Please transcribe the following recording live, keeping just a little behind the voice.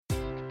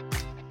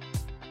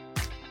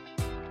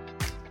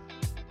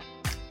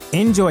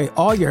Enjoy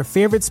all your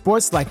favorite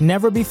sports like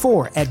never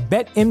before at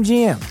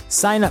BetMGM.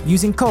 Sign up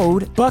using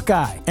code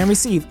Buckeye and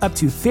receive up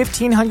to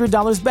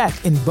 $1,500 back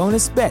in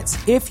bonus bets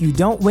if you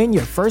don't win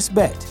your first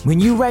bet. When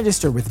you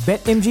register with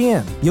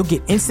BetMGM, you'll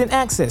get instant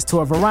access to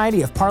a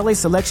variety of parlay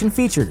selection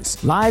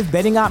features, live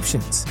betting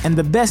options, and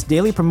the best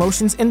daily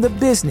promotions in the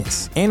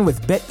business. And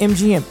with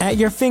BetMGM at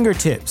your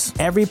fingertips,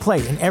 every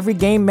play and every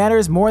game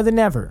matters more than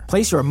ever.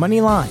 Place your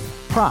money line,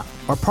 prop,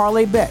 or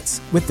parlay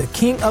bets with the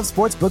king of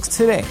sportsbooks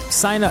today.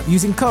 Sign up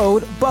using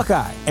code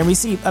Buckeye and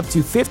receive up to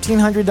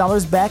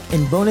 $1,500 back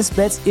in bonus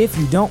bets if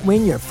you don't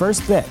win your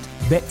first bet.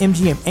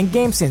 BetMGM and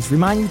GameSense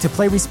remind you to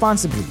play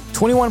responsibly.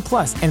 21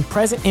 plus and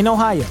present in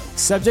Ohio,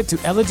 subject to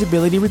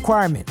eligibility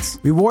requirements.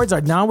 Rewards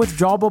are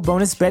non-withdrawable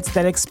bonus bets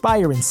that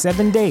expire in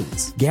 7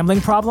 days. Gambling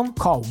problem?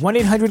 Call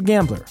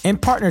 1-800-GAMBLER. In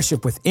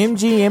partnership with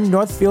MGM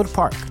Northfield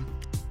Park.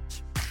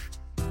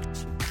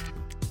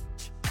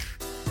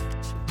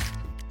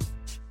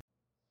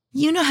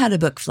 You know how to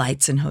book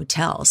flights and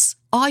hotels.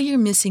 All you're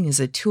missing is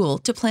a tool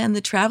to plan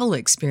the travel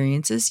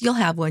experiences you'll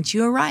have once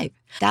you arrive.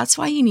 That's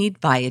why you need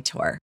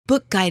Viator.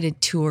 Book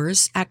guided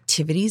tours,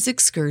 activities,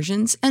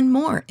 excursions, and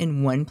more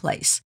in one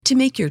place to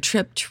make your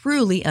trip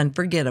truly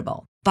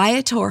unforgettable.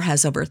 Viator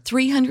has over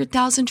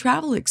 300,000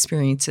 travel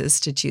experiences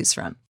to choose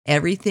from.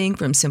 Everything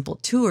from simple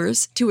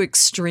tours to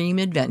extreme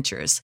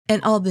adventures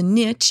and all the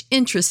niche,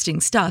 interesting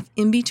stuff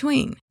in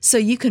between. So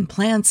you can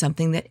plan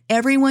something that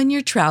everyone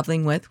you're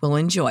traveling with will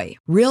enjoy.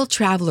 Real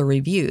traveler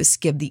reviews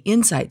give the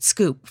inside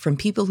scoop from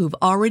people who've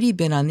already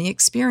been on the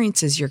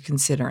experiences you're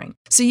considering.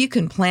 So you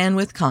can plan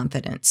with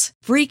confidence.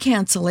 Free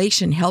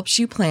cancellation helps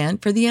you plan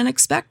for the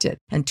unexpected.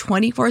 And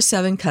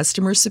 24/7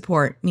 customer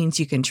support means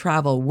you can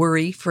travel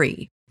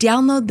worry-free.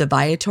 Download the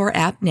Viator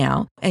app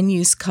now and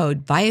use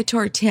code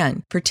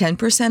Viator10 for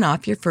 10%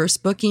 off your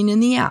first booking in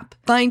the app.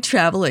 Find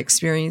travel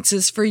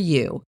experiences for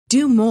you.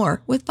 Do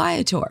more with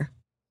Viator.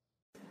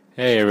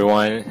 Hey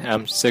everyone,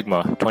 I'm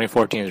Sigma.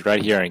 2014 is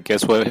right here, and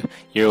guess what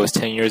year was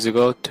 10 years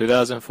ago?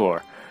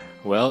 2004.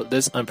 Well,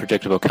 this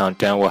unpredictable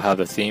countdown will have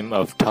the theme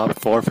of top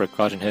 4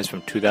 forgotten hits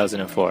from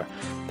 2004.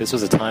 This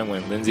was a time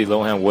when Lindsay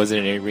Lohan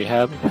wasn't in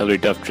rehab, Hilary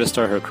Duff just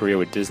started her career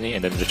with Disney,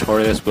 and the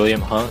notorious William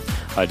Hung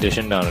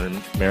auditioned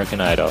on American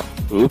Idol.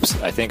 Oops,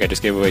 I think I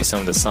just gave away some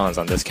of the songs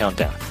on this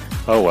countdown.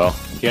 Oh well.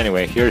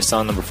 Anyway, here's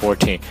song number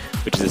 14,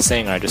 which is the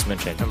singer I just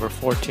mentioned. Number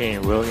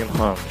 14, William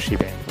Hung, She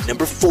Bangs.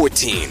 Number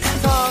 14.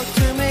 Talk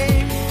to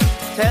me,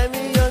 tell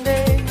me your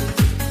name.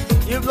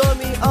 You blow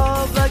me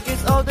off like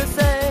it's all the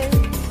same.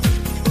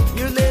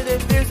 You lit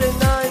it fierce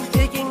and I'm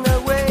taking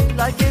away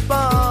like a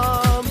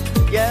bomb.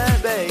 Yeah,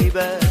 baby.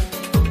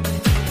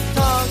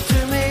 Talk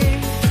to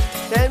me,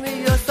 tell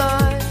me your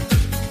sign.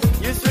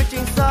 You're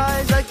switching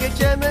sides like a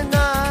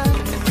Gemini.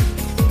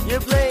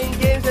 You're playing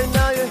games and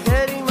now you're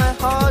hitting my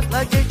heart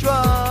like a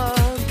drum.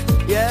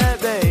 Yeah,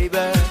 baby.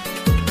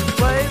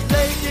 Why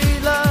play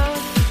love?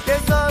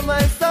 Guess on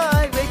my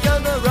side, we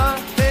gonna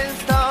rock this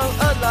town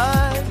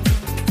alive.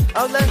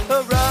 I'll let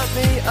her rock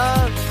me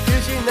up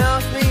till she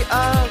knocks me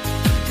out.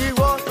 She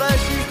walks like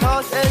she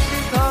talks and she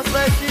talks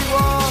like she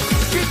walks.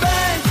 She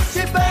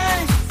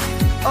bangs,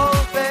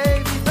 oh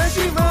baby. When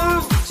she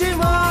moves,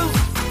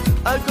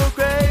 I go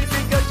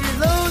crazy cause she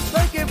looks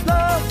like a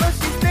flower, but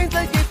she stings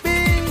like a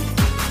bee.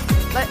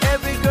 Like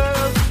every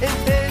girl in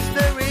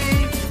history.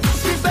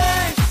 She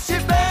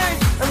bangs,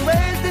 I'm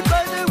wasted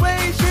by the way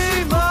she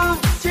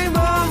moves.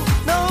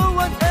 No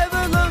one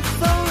ever looks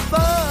so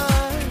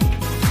fine.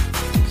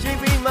 She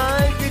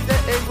reminds me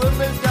that a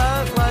woman's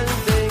got one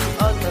thing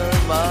on her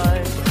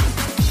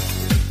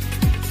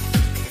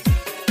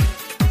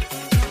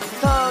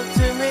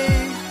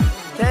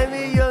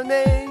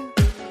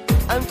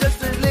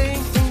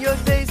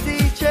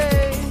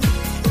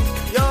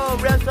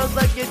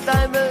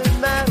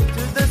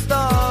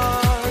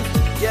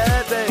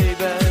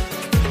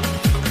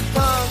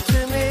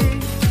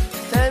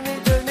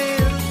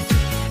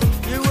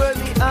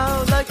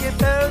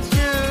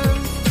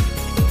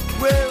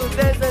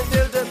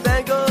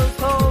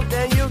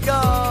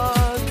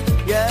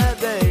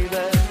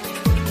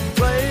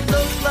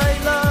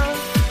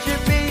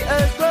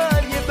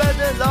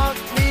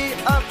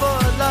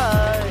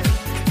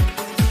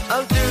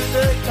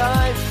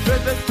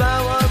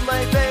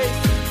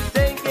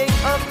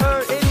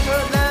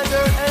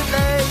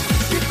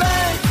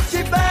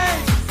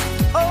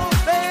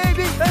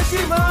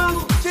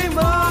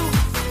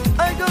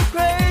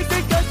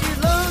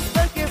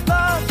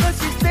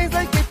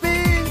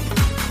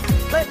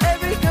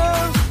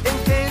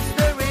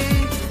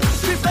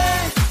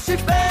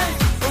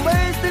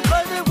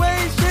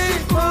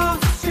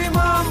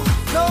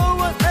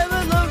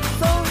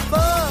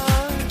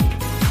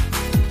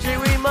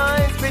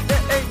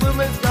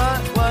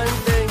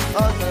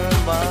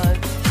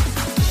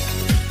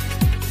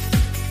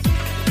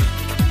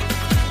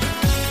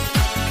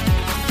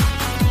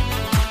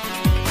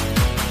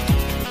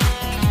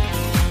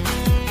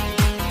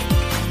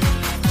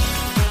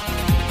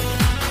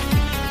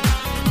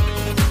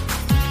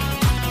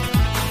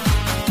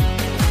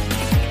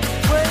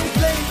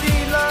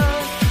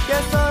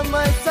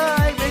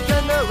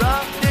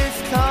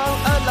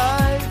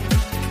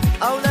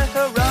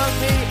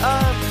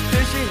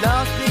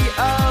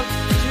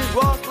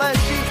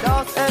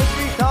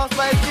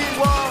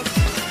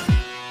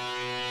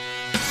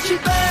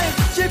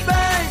She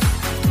bangs,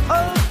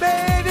 oh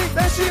baby,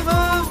 when she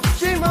moves.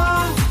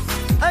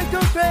 I go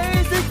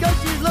crazy cause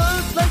she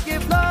looks like a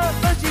blood,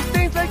 but she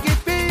thinks like a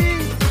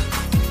bee,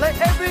 like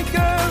every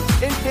girl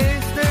in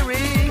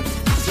history.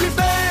 She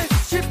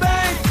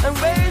bangs, I'm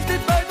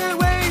wasted by the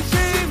way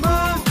she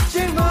moves.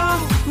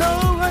 No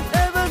one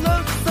ever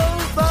looked so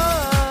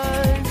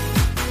fine.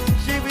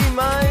 She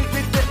reminds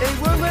me that a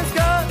woman's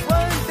got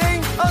one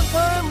thing on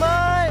her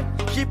mind.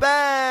 She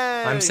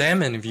bangs. I'm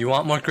Sam, and if you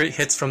want more great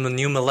hits from the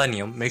new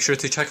millennium, make sure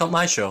to check out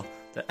my show,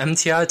 the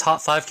MTI Top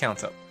 5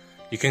 Count-Up.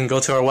 You can go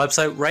to our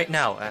website right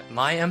now at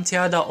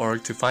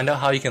mymti.org to find out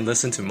how you can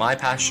listen to my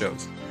past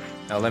shows.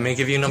 Now let me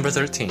give you number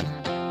 13,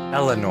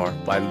 Eleanor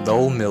by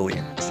Low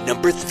Millions.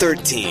 Number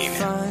 13.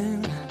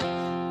 Fine,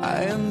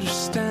 I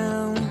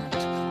understand,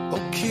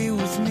 okay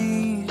with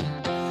me.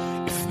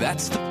 If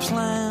that's the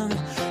plan,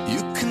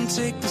 you can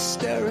take the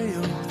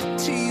stereo, the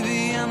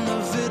TV and the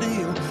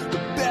video, the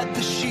bed,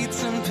 the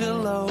sheets and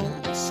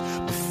pillows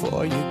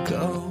before you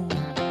go.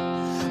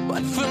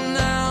 But for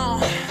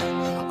now,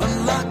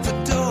 unlock the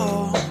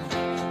door.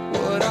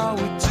 What are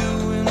we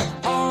doing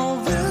all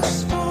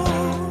this for?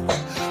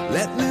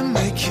 Let me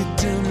make you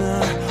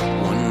dinner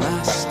one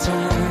last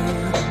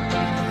time,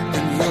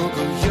 and you'll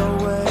go your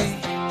way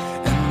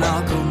and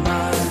I'll go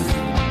mine.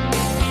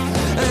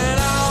 And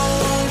I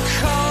won't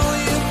call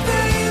you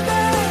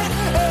baby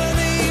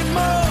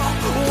anymore.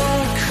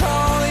 Won't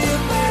call you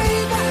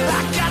baby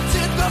like I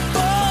did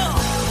before.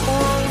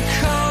 Won't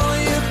call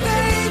you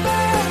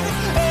baby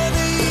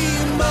anymore.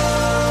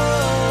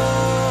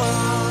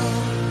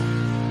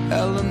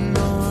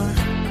 Eleanor.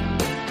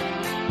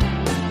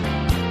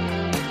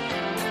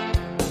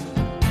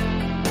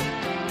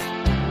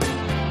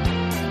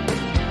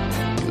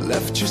 You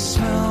left your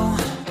smell,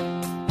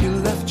 you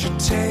left your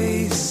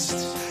taste,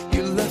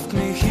 you left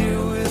me here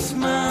with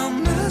my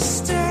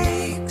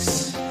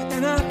mistakes,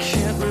 and I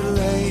can't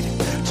relate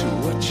to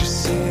what you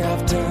say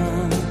I've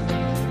done,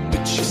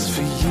 but just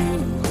for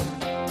you,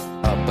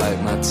 I'll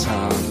bite my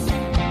tongue.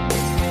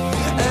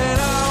 And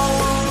I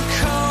won't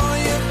call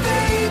you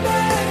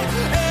baby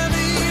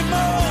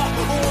anymore.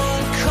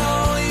 Won't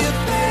call you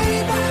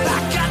baby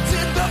like I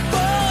did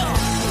before.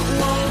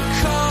 Won't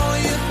call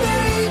you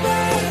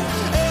baby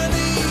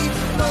anymore.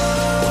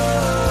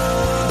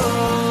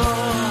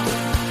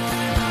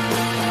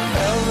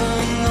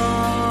 Eleanor,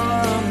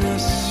 I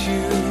miss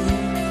you.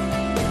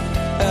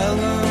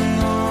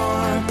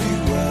 Eleanor, be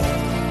well.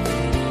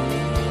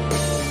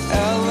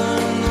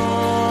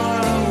 Eleanor,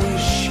 I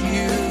wish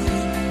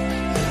you'd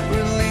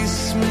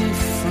release me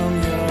from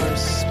your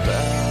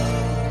spell.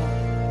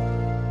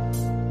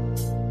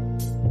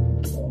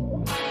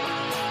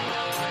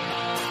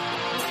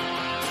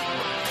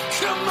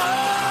 Come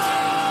on,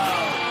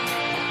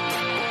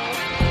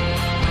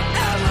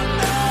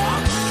 Eleanor,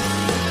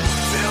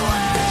 do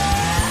it.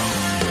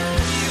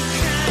 You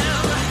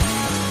can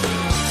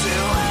do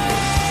it.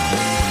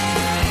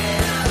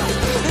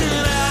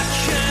 And I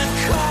can't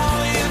call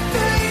you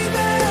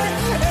baby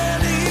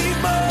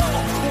anymore.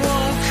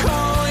 Won't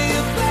call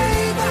you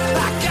baby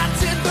like I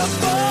did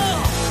before.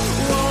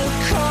 Won't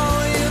call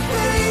you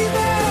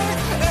baby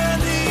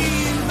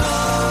anymore.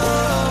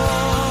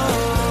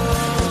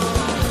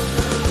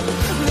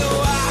 No,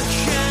 I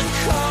can't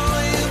call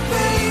you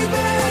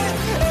baby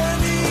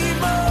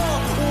anymore.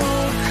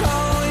 Won't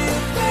call you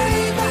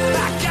baby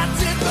like I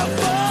did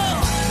before.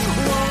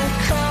 Won't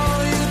call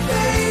you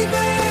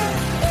baby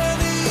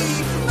anymore.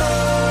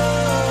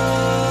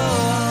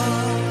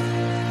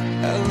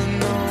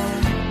 Eleanor.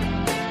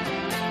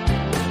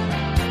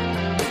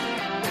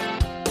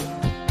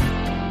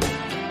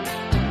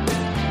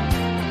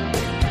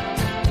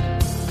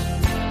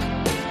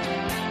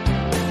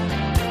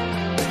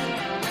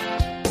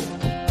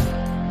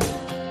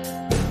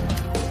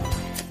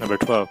 Number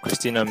 12,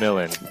 Christina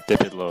Milian,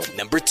 Dip It Low.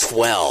 Number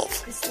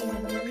 12. Christina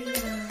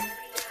Milian,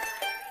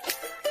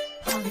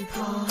 Polly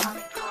Paul,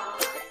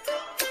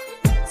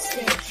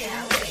 Stick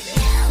Cali.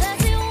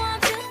 Does he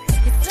want you?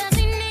 Does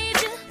he need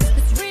you?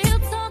 It's real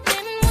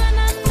talking when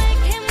I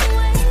make him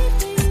wait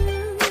for you.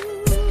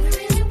 If he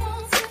really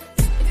wants you,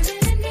 if he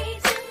really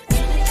needs you,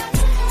 then you got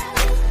to have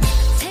it.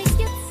 Take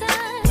your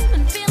time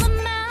and feel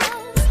him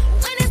out.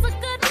 When he's a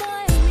good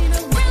boy, need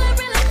a really,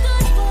 really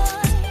good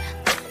boy.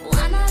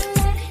 Why not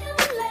let him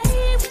lay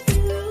with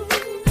you?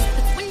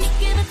 That's when you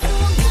give it to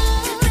him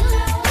good.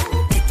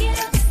 Pick it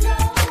up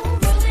slow,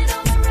 roll it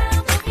all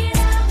around,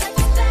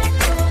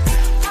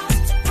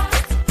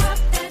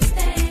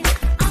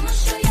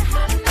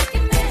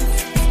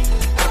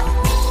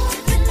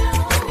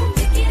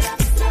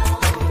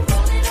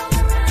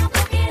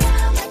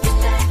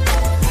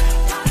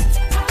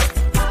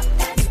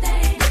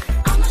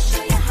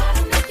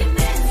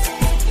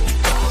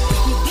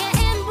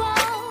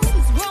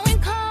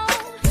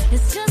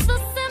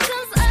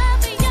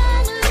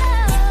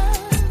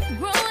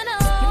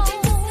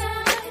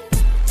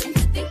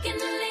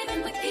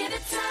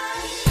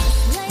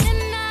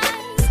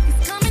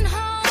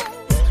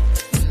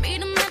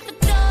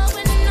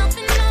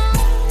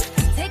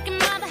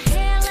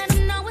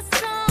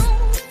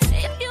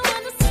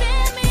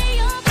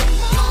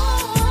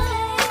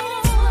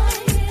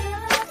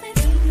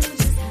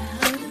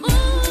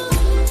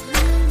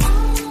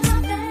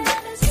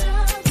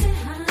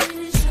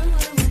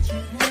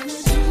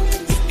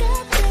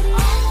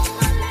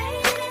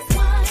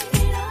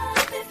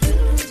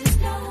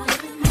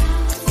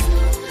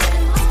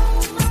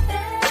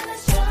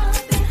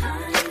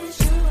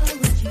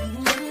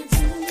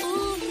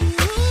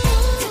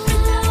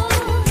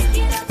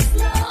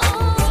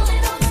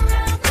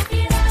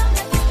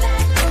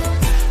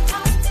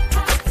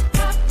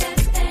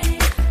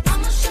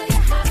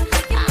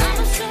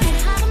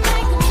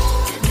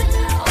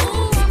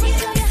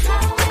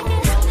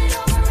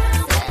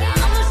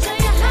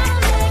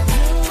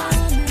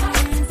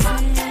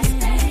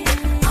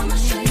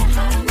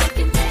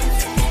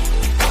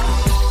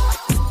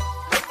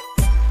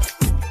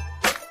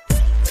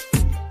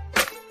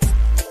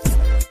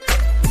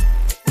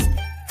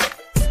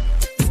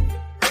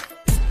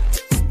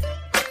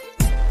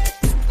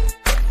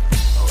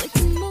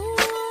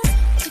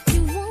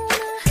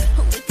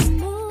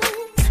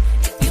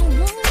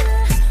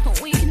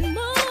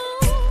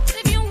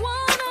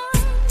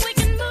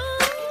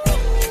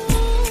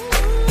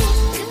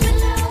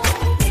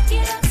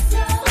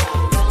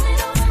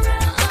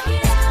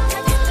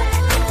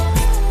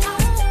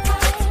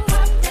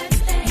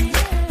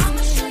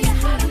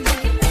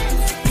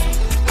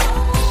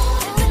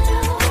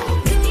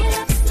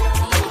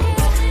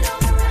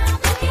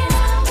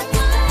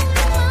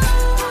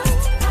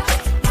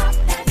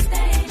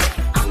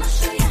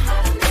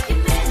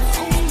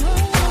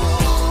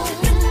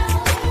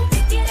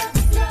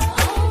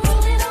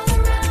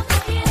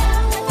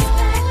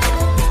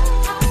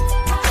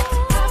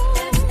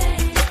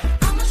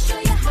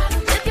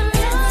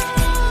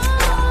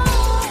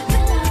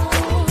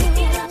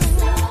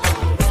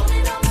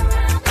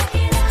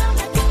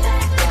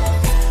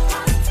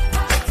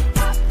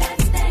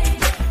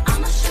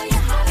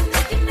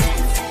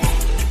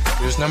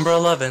 number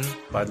 11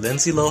 by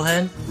Lindsay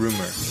Lohan, Rumor.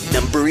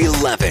 Number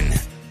 11.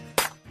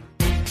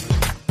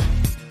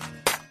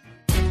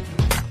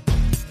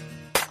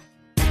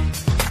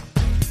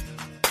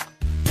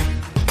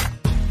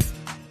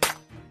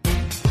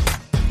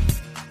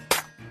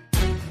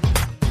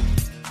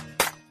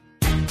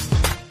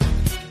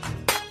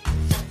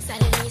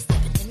 Saturday,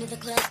 stepping into the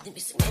club, the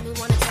music made me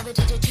wanna tell the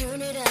DJ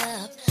turn it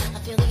up. I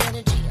feel the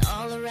energy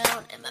all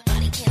around, and my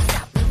body can't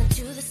stop moving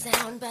to the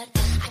sound. But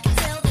I can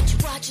tell that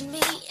you're watching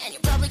me, and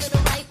you're probably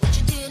gonna write what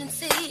you didn't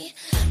see.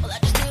 Well, I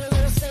just need a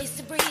little space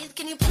to breathe.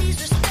 Can you please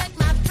respect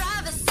my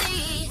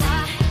privacy?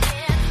 Why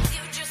can't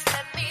you just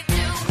let me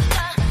do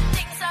the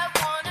things I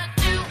wanna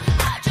do?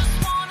 I just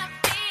wanna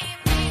be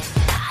me.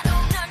 I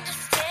don't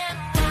understand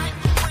why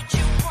would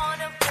you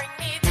wanna bring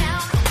me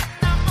down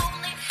when I'm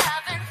only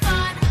having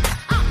fun.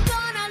 I'm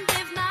gonna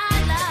live my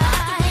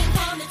life.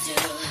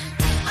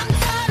 I'm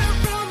tired of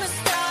rumors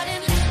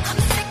starting. I'm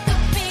sick of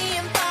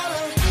being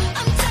followed.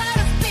 I'm tired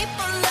of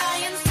people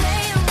lying,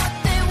 saying what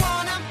they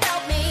want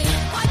about me.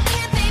 Why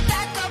can't they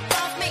back up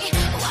off me?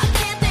 Why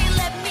can't they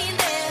let me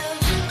live?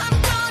 I'm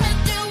gonna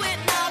do it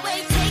my way.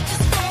 Take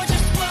this for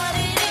just what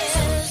it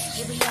is.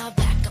 Here we are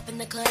back up in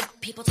the club.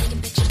 People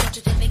taking pictures, don't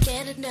you think they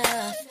get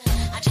enough?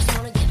 I just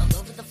wanna get all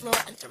over the floor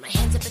and throw my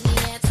hands up in the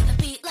air to the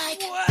beat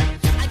like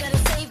I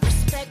gotta say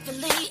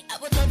respectfully, I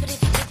would love it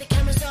if you take the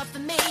cameras off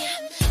of me,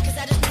 'cause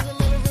I just need a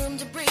little room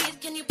to breathe.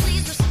 Can you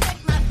please respect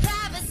my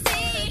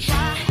privacy?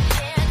 Why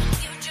can't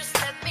you just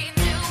let me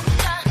do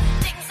the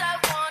things I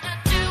wanna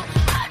do?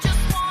 I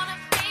just wanna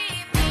be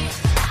me.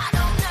 I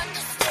don't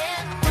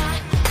understand why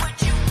would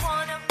you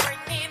wanna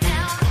bring me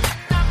down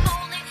when I'm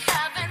only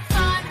having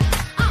fun.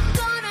 I'm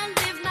gonna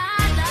live my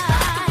life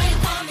the way you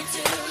want me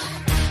to.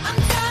 I'm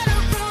tired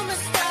of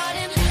rumors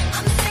starting.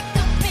 I'm sick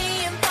of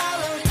being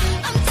followed.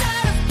 I'm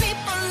tired of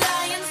people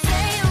lying,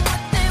 saying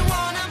what they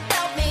want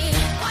about me.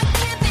 Why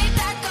can't they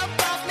back up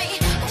off me?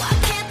 Why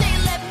can't they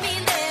let me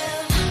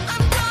live?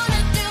 I'm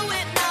gonna do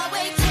it my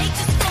way. Take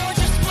this for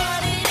just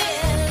what it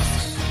is.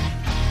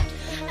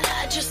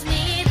 I just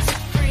need to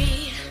free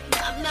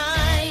my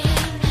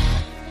mind.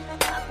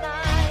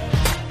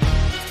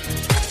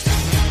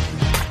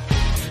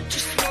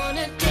 Just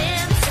wanna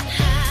dance and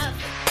have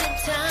a good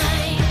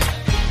time.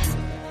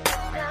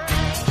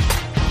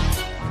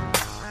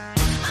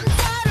 I'm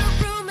tired of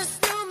rumors,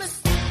 followed.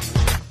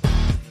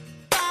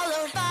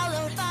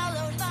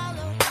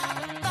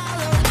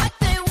 What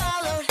they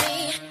wallowed me.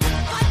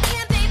 Why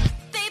can't they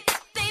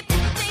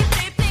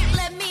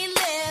let me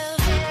live?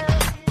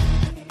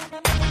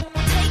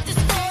 Take this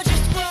for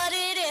just what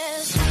it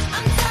is.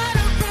 I'm tired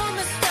of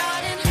rumors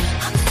starting.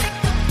 I'm sick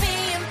of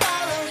being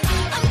followed.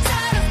 I'm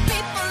tired of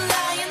people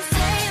lying,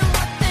 saying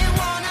what they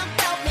want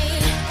about me.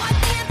 Why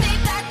can't they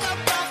back up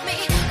off me?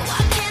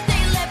 Why can't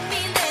they let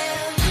me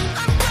live?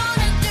 I'm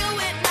gonna do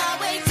it my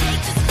way.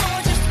 Take this for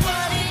just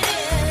what it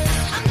is.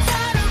 I'm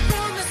tired of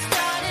rumors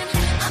starting.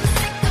 I'm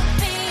sick of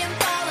being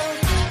followed.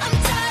 I'm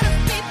tired of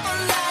people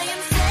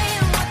lying,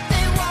 saying what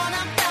they want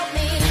about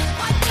me.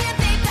 Why can't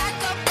they back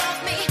up off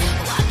me?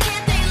 Why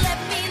can't they let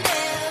me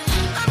live?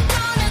 I'm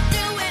gonna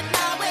do it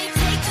my way.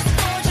 Take this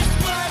for just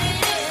what it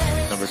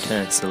is. Number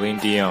 10, Celine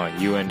Dion,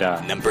 You and I.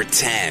 Number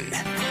 10.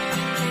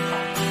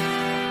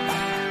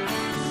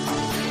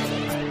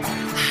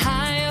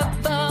 High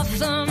above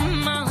the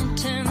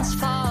mountains,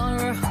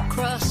 far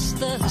across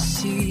the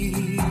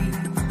sea,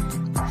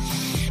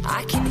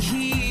 I can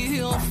hear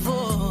your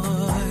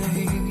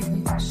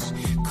voice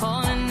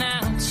calling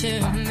out to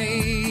me.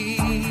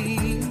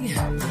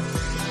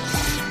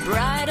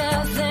 Brighter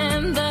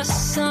than the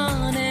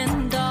sun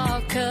and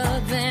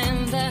darker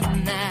than the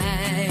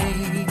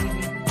night,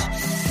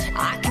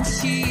 I can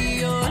see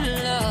your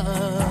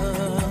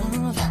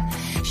love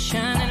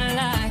shining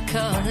like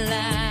a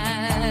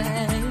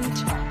light.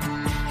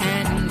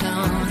 And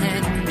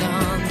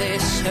on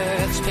this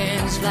earth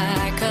spins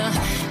like a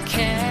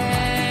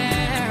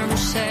carousel.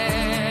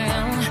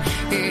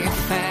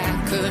 If I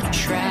could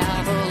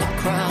travel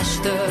across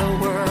the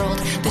world,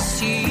 the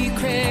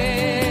secrets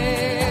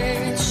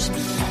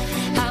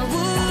I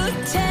would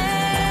tell.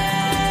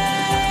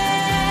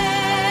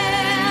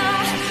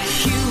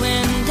 You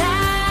and I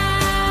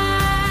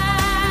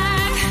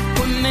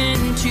were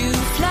meant to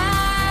fly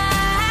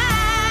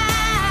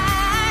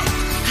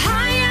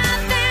higher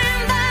than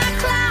the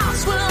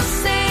clouds. We'll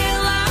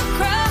sail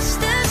across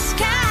the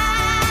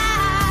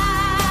sky.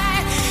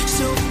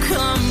 So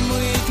come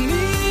with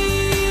me,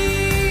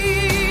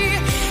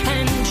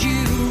 and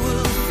you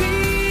will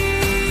feel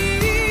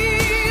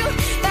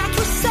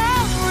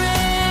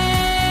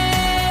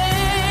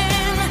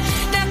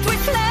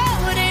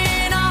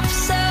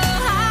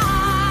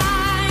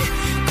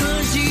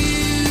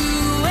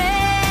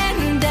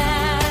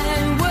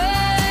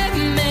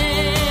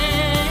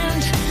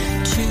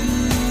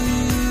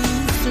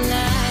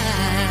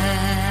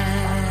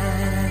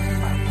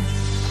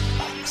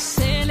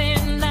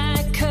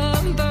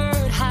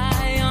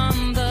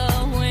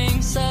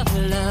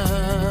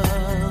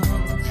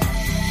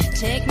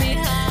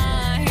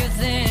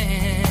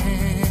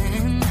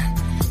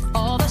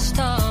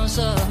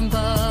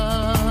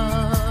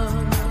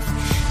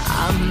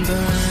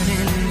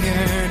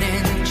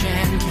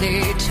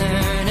endlessly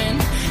turning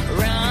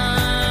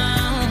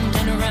round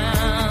and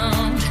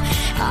round.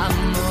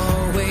 I'm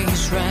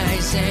always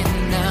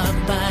rising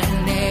up. I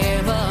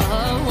never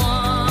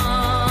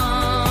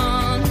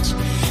want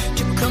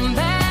to come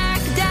back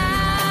down.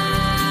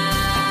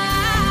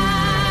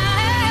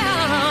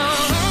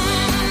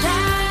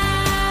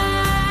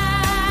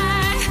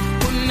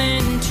 We're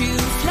meant to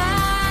fly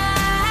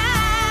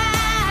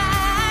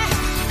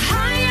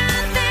higher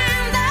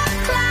than the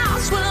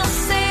clouds. We'll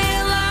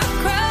sail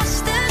across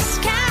the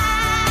sky.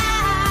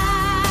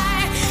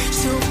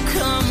 So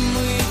come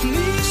with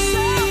me,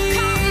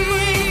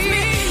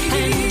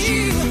 and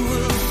you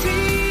will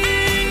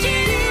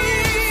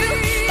feel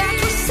that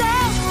we're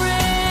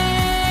soaring,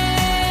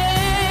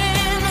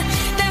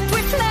 that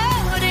we're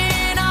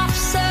floating up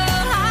so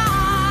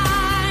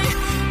high.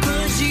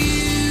 'Cause you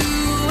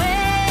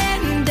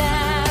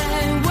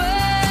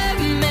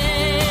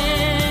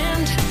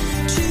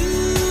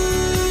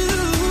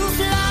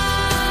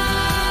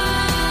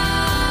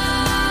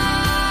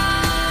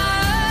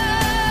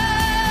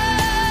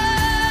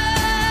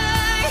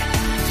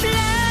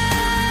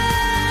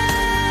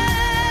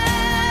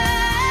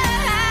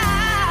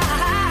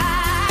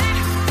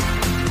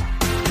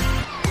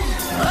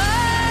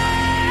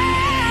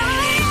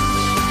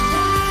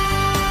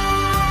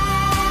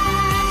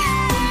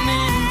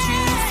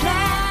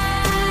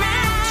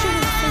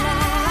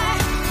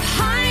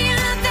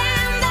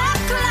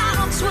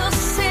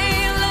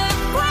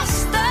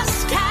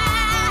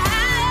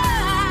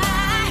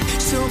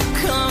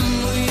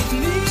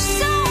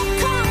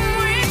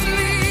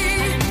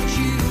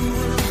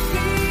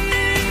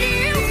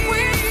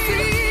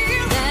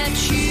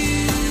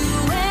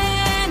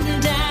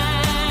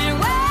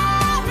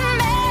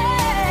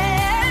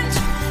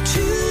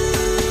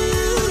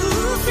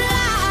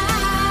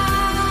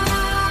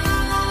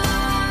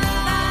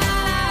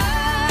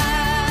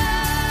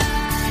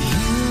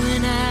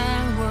and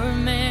I were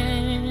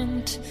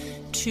meant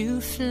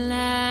to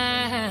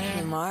fly.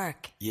 Hey,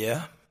 Mark,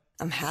 Yeah?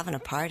 I'm having a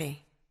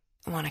party.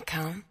 Wanna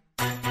come?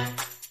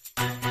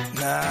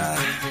 Nah,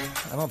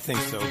 I don't think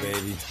so,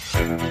 baby.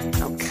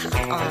 Oh,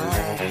 come on.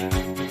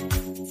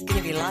 It's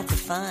gonna be lots of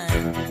fun.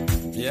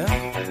 Yeah?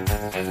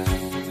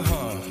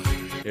 Huh.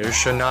 Here's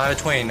Shania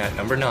Twain at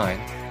number 9,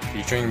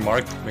 featuring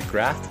Mark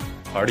McGrath,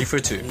 Party for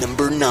Two.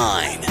 Number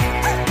 9.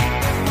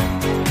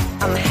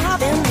 I'm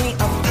having me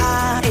a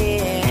party.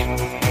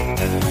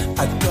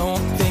 I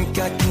don't think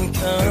I can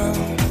come.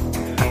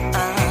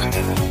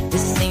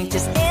 This ain't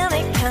just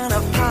any kind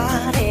of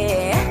party.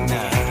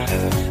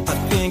 Nah, I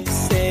think I'll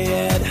stay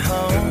at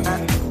home.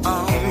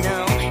 Oh no,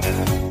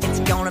 it's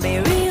gonna be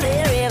really,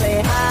 really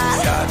hot.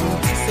 Starting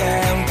to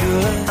sound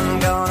good. I'm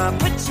gonna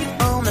put you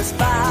on the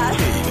spot.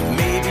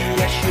 Maybe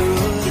I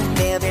should.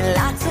 There'll be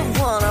lots of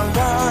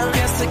one-on-one.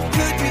 Guess I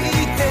could be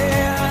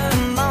there.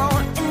 Come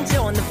on and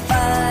join the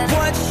fun.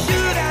 What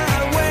should I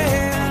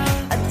wear?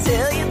 I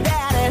tell you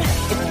that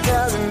it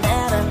doesn't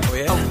matter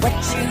what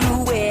you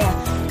wear,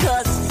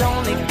 'cause it's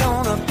only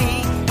gonna be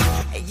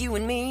you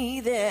and me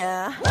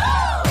there.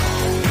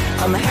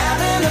 I'm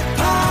having a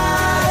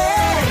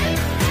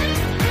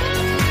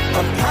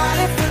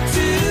party for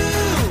two.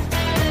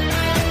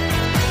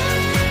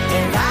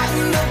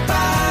 Inviting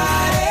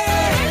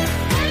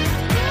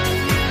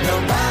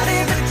nobody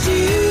but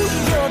you.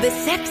 You'll be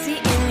sexy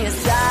in your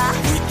socks.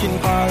 We can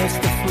polish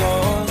the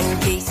floors. In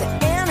case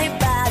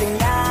anybody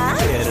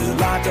knocks. Better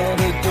lock all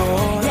the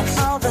doors.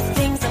 Yeah, all the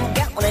things I'm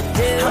gonna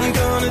do. I'm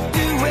gonna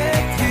do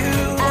with you.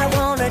 I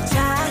wanna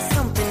try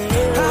something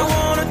new. I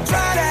wanna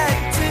try that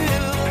too.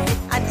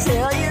 I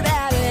tell you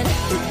that it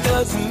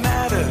doesn't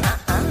matter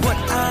what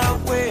I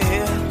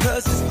wear,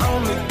 'cause it's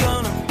only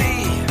gonna be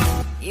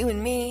you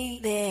and me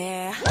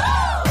there.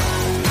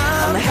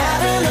 I'm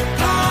having a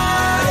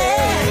party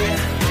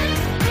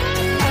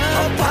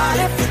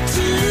for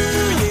two,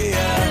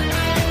 yeah.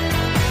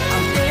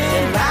 I'm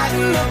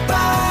inviting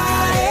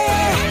nobody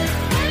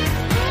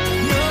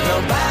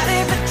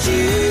but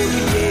you,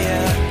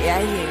 yeah.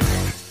 Yeah, you.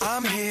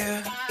 I'm here,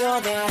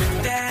 You're there.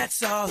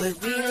 that's all it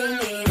Really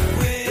need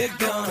we're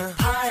gonna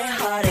party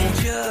hardy.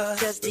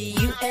 just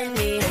You and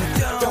me.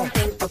 Don't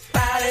think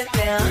about it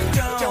now.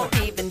 Don't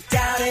even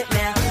doubt it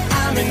now.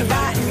 I'm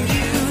inviting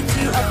you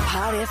to a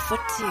party for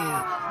two.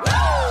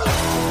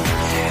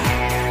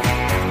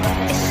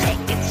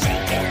 Shake it,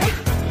 shake it.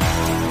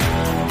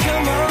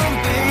 come on,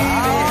 baby.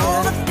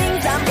 All the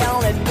things I'm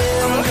gonna do.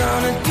 I'm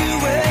gonna do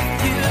with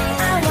you.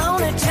 I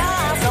wanna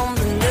try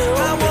something new.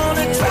 I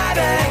wanna with try you.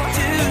 that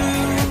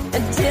too.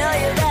 And tell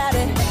you that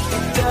it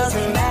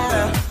doesn't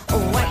matter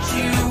what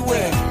you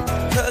wear.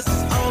 'Cause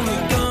it's only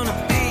gonna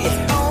be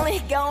Only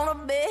gonna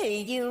be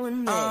you and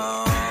me. oh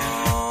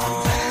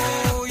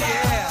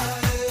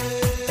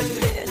yeah, a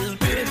little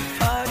bit of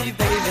party,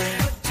 baby.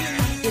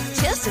 It's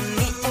just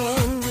me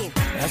and you.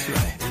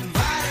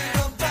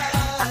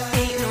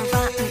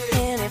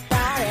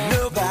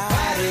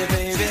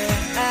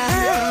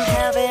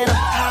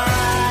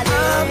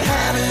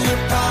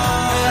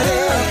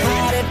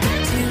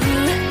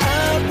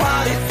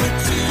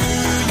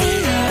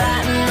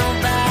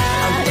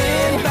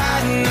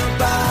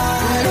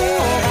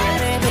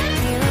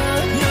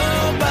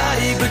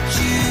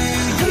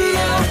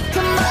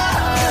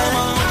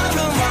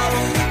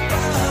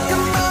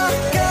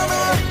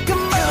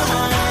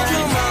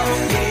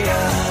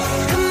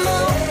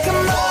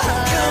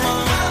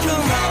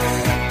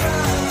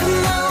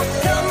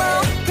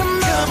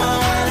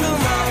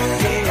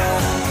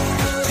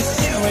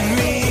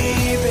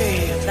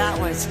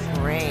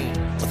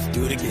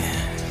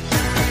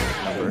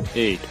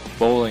 8,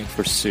 Bowling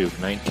for Soup,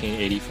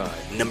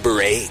 1985.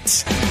 Number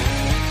 8.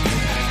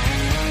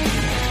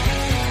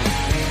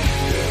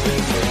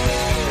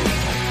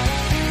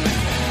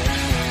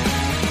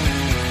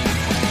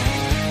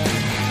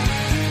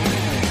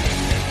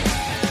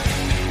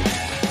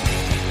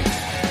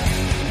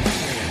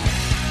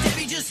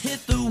 Debbie just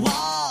hit the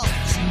wall.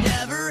 She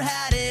never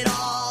had it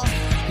all.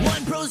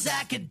 One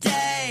Prozac a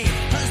day.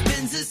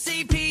 Husband's a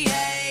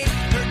CPA.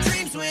 Her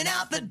dreams went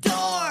out the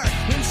door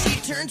when she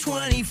turned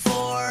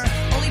 24.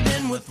 Only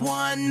been with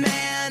one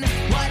man.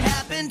 What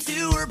happened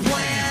to her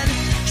plan?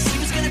 She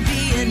was gonna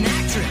be an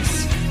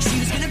actress. She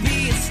was gonna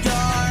be a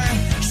star.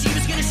 She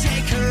was gonna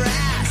shake her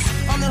ass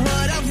on the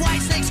hood of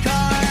Whitesnake's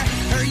car.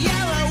 Her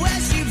yellow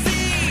SUV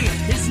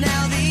is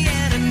now the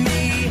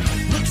enemy.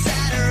 Looks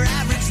at her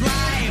average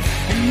life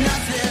and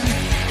nothing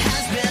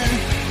has been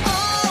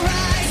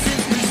alright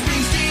since Bruce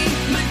Springsteen,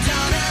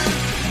 Madonna,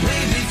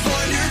 way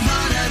before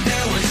Nirvana.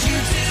 There was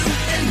U2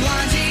 and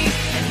Blondie,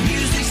 and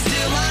music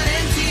still on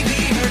MTV.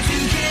 Her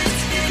 2 kids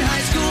in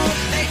high school,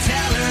 they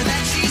tell her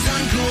that she's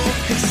uncool,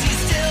 'cause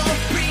she's still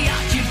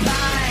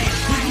preoccupied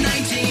with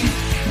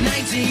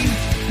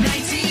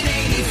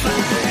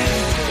 1985.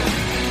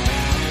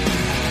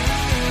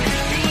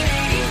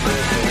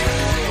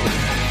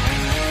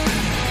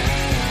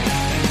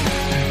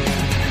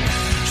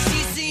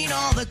 She's seen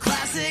all the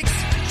classics,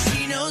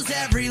 she knows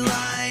every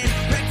line.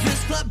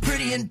 Breakfast Club,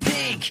 Pretty in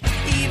Pink,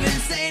 even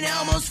St.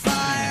 Elmo's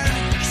Fire.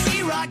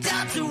 She rocked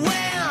out to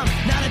Wham,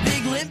 not a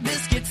big Limp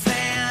Bizkit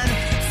fan.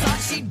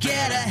 Thought she'd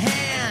get a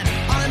hand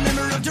on a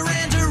member of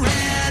Duran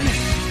Duran.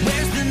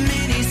 Where's the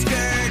mini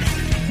skirt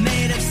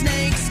made of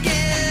snake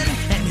skin?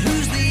 And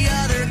who's the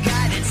other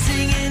guy that's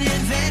singing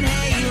in Van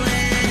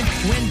Halen?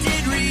 When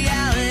did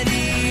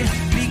reality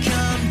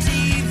become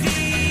TV?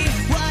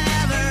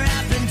 Whatever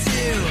happened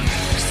to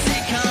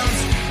sitcoms,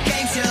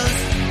 game shows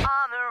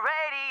on the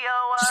radio?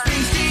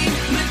 Springsteen,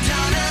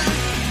 Madonna,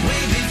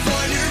 way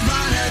before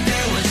Nirvana.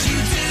 There was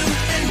U2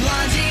 and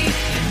Blondie,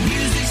 and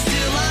music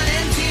still on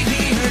MTV.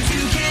 Her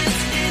 2 kids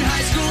in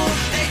high school,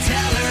 they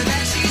tell her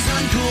that she's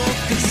uncool,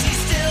 'cause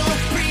she's still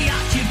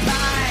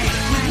preoccupied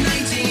with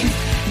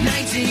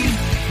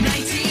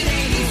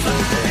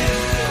 1985.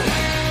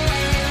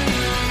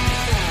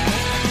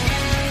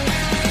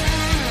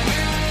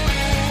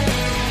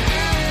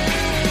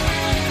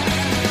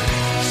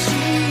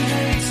 She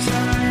hates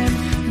time,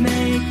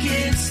 make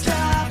it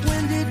stop.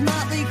 When did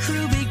Motley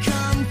Crue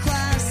become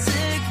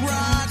classic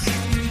rock?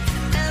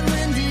 And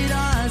when did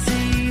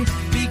Ozzy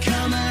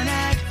become an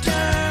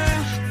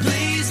actor?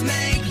 Please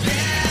make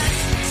this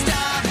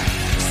stop,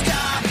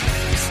 stop,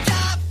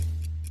 stop,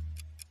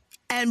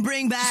 and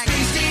bring back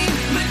Springsteen,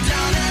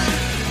 Madonna,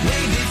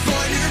 way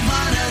before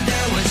Nirvana.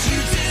 There was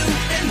U2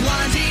 and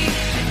Blondie,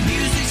 and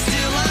music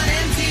still on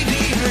MTV.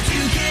 Her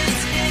 2 kids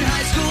in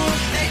high school,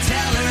 they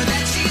tell her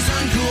that she's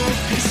uncool,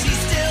 'cause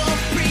she's still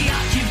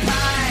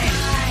preoccupied.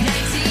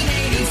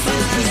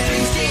 1985.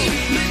 Springsteen,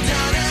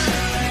 Madonna,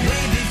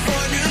 way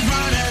before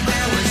Nirvana.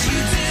 There was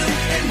U2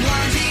 and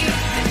Blondie,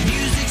 and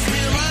music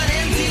still on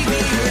MTV.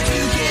 Her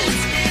 2 kids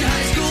in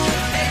high school,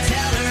 they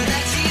tell her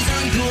that she's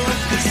uncool,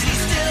 'cause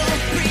she's still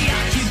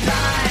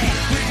preoccupied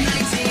with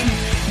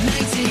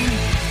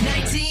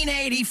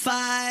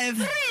 1985.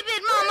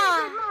 Ribbit Mama.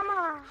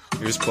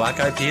 Here's Black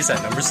Eyed Peas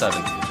at number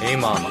 7. Hey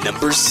Mama.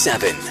 Number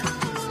 7.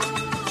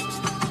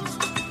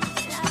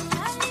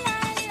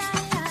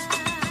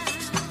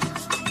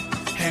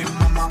 Hey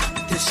mama,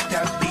 this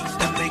that beat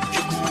that make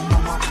you move,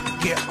 mama.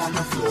 Get on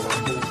the floor,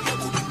 move your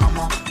booty,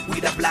 mama. We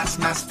the blast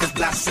masters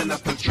blasting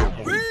up the drum.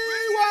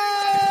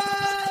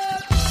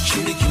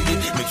 Cutie,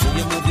 cutie, make sure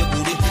you move your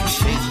booty.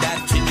 Shake that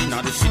titty,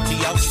 now the city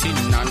I've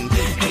seen none.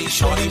 Hey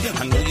shorty,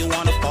 I know you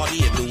wanna party.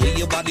 The way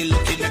your body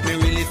looking, make me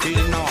really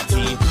feel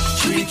naughty.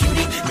 Cutie,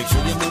 cutie, make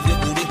sure you move your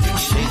booty.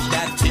 Shake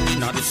that titty,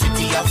 now the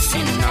city I've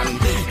seen none.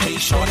 Hey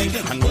shorty,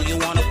 I know you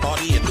wanna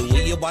party. The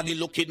way your body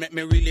looking, make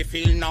me really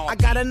feel naughty. I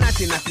got a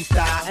naughty naughty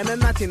style and a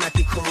naughty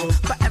naughty cool.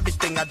 For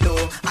everything I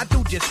do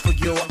just for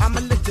you. I'm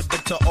a little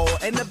bit to all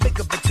and a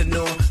bigger bit to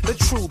know. The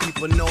true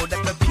people know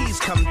that the peace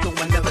come through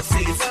and never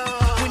cease.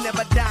 We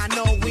never die,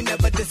 no, we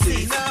never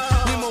decease.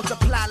 We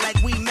multiply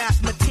like we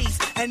mathematics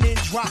and then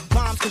drop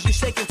bombs 'cause you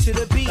shaking to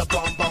the beat. The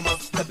bomb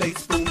bombers, the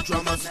bass boom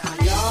drummers. Now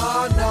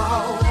y'all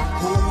know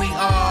who we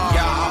are.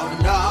 Y'all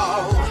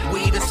know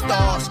we the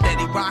stars,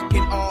 steady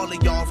rocking all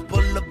of y'all's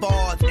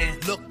boulevards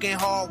and looking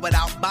hard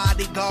without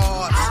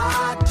bodyguards.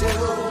 I do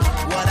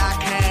what I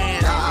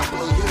can.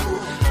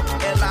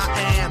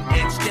 L-I-am,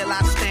 and still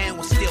I stand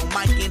with still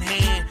mic in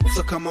hand.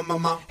 So come on,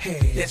 mama,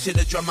 hey, that's to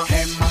the drummer.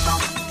 Hey, mama,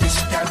 this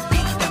that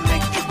beat that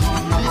make you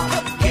move, mama.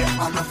 Get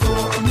on the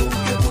floor and move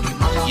your booty,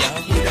 mama. Yeah,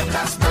 we the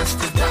blast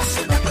masters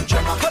dancing like a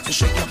drummer. So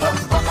shake your bum,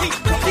 mama.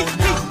 Come on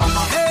now,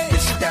 mama.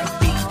 This that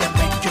beat that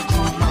make you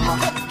groove, mama.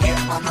 Get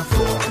on the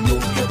floor and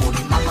move your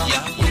booty, mama.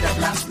 Yeah, we the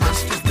blast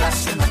masters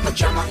dancing like a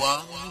drummer.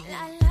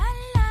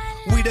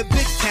 We the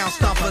big town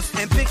stompers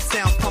and big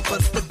sound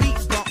pumpers. The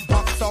beat bump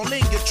bumps it's all in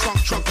your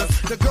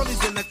trunkers. The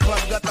girlies in the club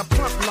got the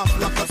plump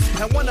lumpers.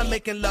 And when I'm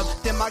making love,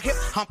 then my hip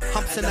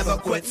humps and never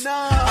quits.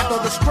 I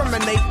don't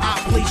discriminate, I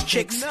please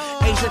chicks.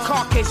 Asian,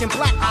 Caucasian,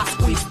 black, I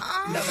squeeze.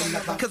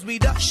 Never. Cause we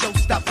the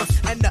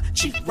showstoppers and the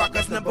chief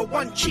rockers, number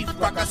one chief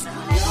rockers.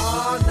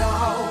 Y'all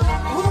know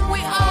who we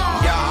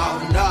are.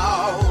 Y'all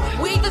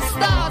know We the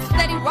stars,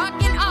 steady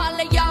rocking all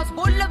of y'all's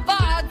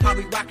boulevards. how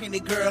we rocking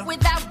it, girl.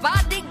 Without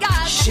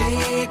bodyguards. She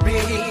be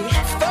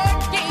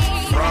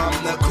Fergie from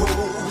the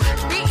cool.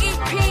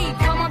 BEP,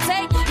 come on,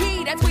 take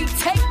heed as we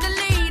take the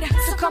lead.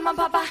 So come on,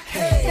 Papa,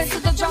 dance to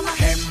the drummer.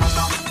 Hey,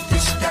 mama,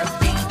 this that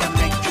beat that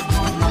make you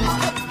move, mama.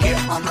 Get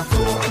on the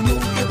floor and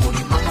move your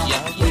booty, mama.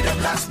 We the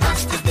last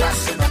masters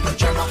dancing on the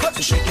drummer.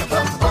 So shake your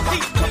bum, mama.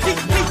 Come on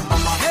now,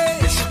 mama.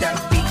 This that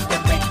beat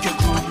that make you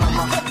groove,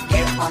 mama.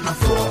 Get on the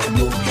floor and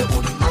move your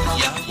booty, mama.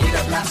 We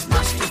the last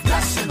masters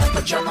dancing on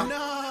the drummer.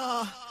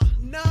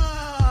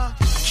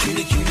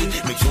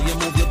 Cutie, make sure you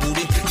move your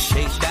booty.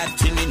 Shake that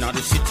tinny, not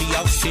the city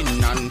of sin.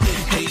 And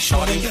hey,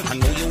 shorty, I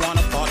know you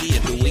wanna party.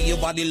 And the way your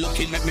body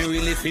looking make me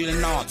really feel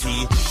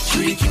naughty.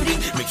 Cutie,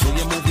 make sure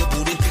you move your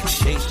booty.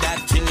 Shake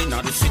that tinny,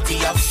 not the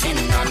city of sin.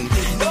 And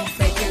No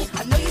faking,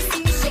 I know you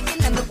see me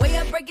shaking, and the way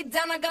I break it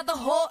down, I got the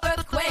whole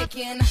earth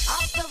quaking.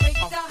 Off the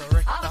Richter,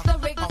 off the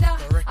Richter,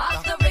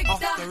 off the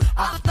Richter,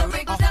 off the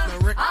Richter,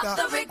 off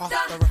the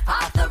Richter,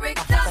 off the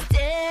Richter.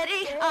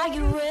 Steady, are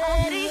you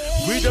ready?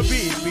 We the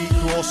beat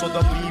crew, also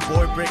the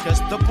b-boy breakers,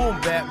 the boom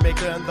bap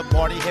maker and the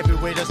party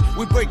heavyweighters.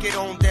 We break it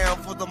on down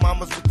for the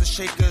mamas with the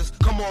shakers.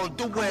 Come on,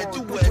 do it,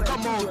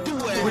 come on, do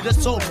it. With the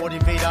soul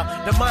motivator,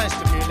 the mind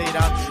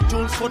stimulator,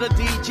 tunes for the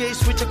DJ,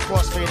 switch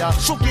across fader.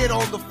 So get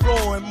on the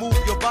floor and move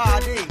your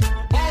body.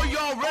 Are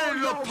y'all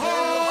ready to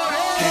party?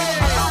 Hey,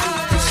 mama,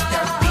 this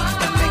that beat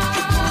that make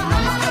you move,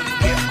 mama.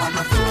 Get on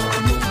the floor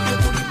and move your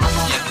booty,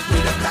 mama. We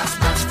the last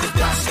masters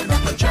dancing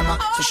on the drummer.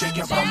 So shake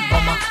your bum,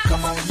 mama.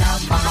 Come on now,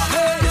 mama.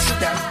 This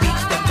that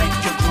beat that make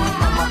you groove,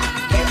 mama.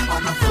 Get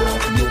on the floor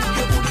and move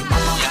your booty,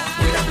 mama.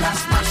 We the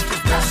last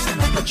masters dancing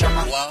on the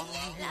drummer.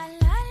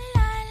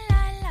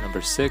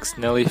 Number 6,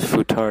 Nelly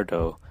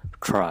Furtado,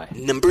 Cry.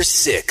 Number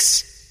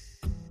 6.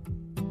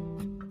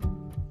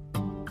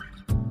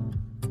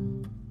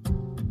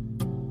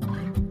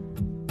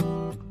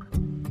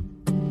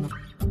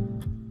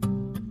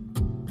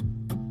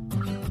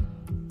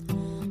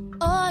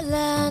 All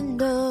I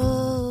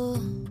know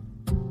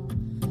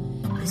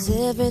is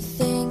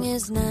everything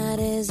is not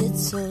as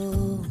it's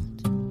sold.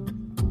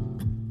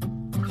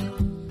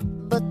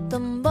 But the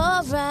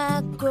more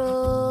I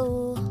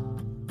grow,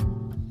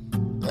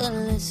 the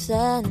less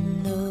I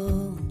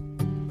know.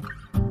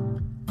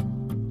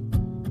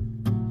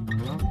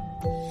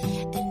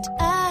 And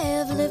I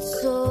have lived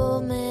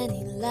so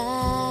many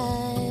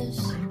lives,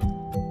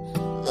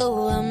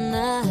 though I'm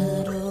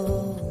not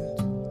old.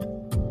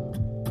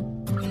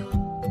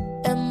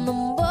 And the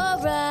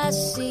more I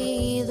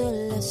see, the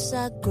less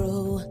I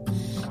grow.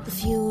 The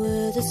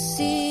fewer the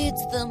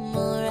seeds, the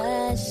more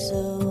I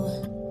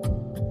sow.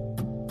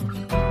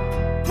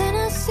 Then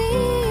I see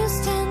you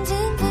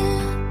standing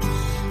there,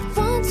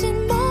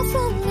 wanting more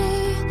from me,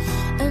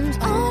 and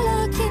all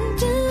I can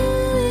do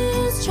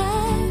is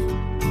try.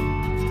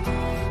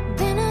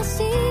 Then I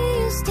see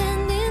you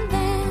standing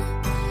there,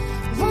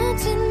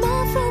 wanting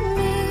more from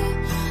me,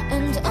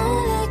 and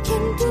all I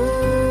can do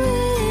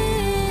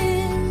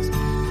is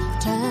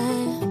try.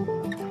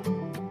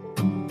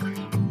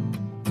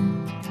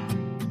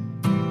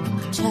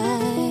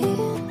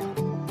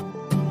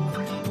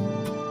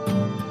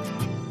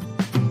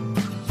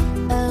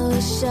 I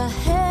wish I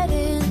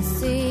hadn't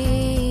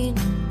seen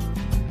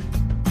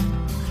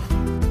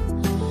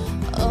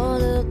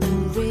all of the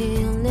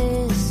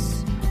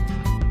realness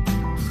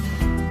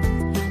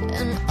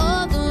and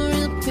all the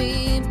real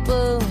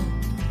people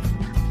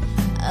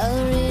are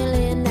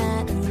really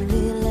not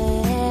real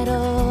at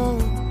all.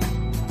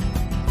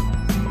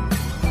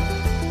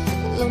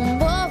 The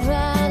more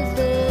I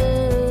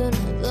learn,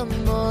 the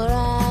more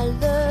I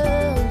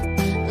learn,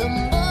 the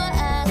more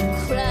I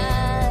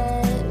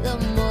cry, the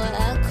more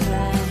I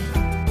cry.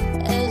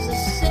 As the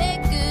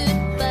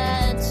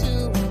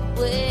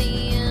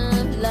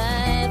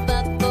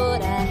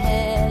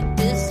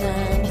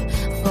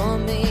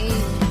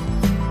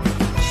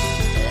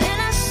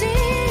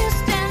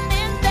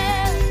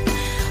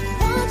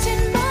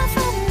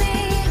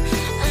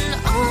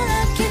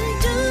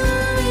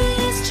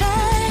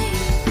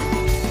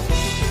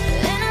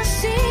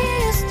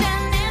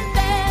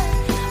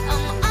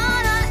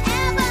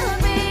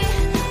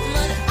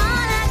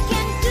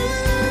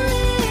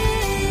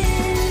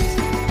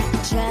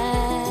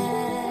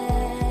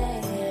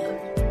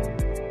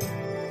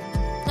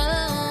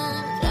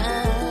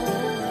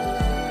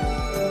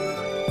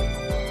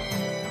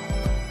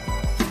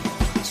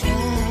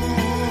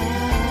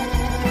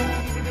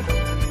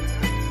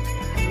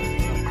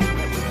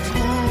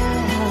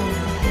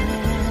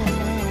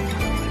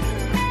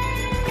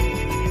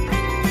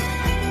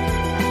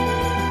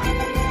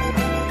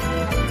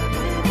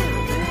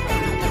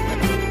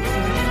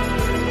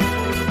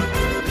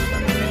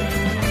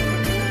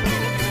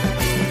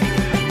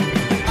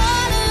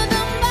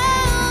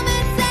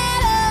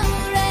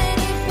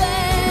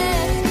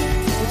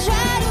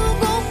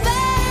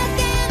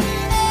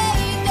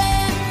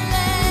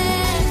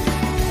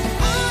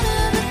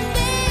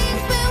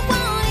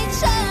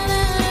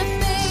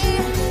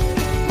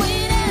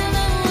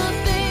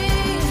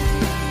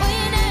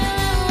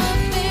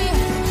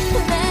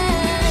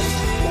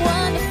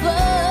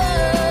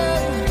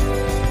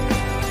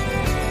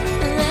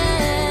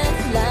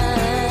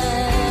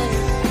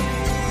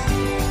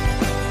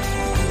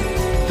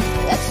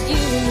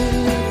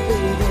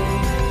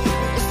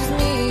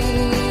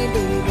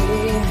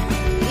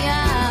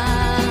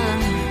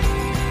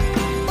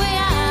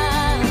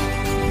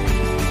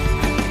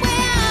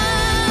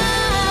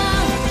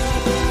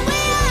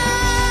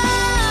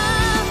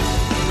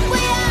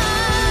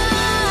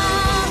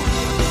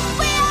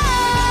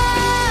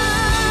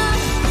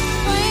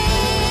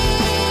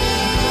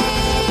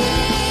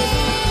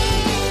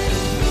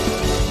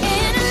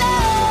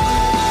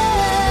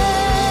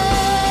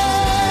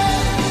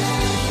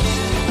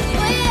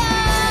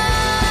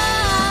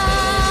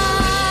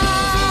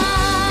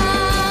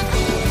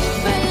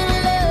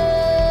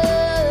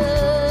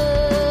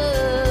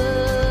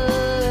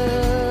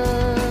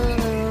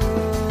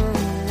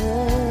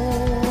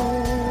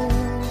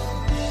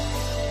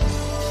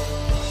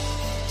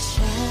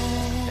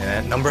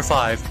number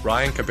 5,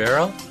 Ryan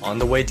Cabrera, On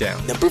the Way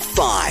Down. Number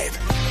 5.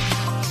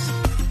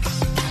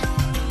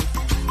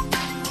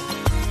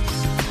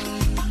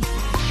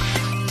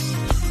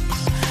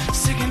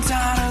 Sick and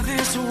tired of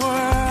this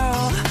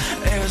world.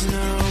 There's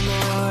no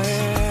more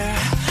air.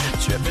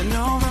 Tripping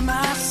over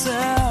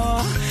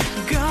myself.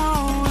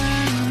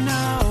 Going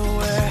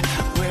nowhere.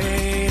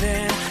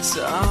 Waiting,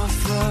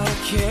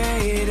 suffocated.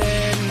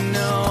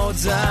 No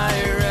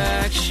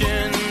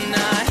direction.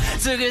 I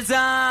took a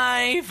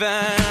dive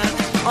and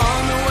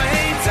on the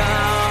way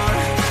down,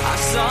 I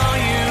saw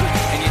you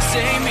and you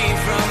saved me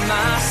from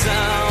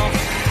myself.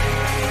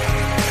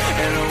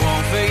 And I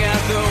won't forget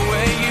the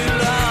way you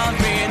loved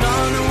me. And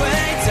on the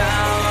way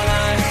down,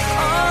 I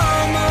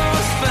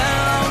almost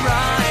fell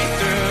right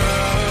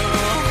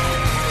through.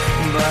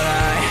 But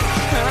I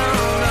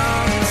held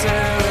on to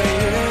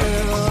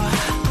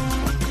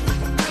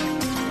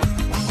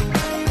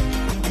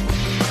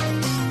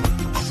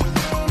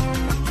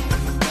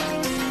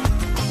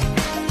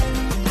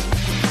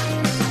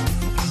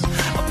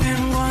I've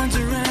been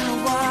wondering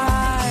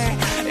why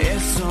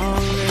it's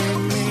only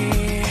me.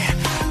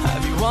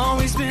 Have you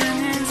always been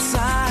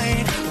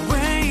inside,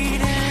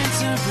 waiting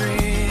to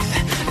breathe?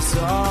 It's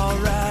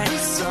alright,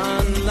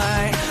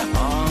 sunlight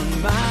on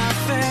my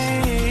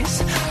face.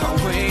 I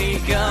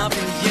wake up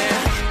and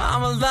yeah,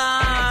 I'm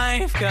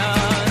alive.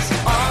 'Cause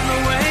on the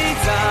way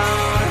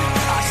down,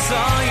 I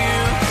saw you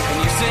and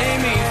you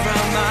saved me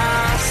from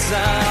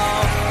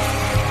myself.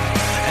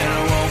 And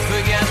I won't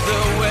forget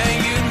the way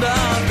you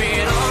loved me.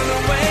 And on the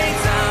way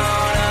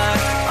down, I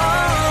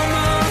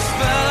almost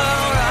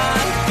fell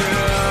right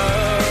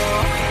through.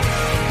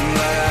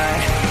 But I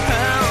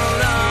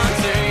held on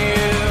to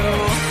you.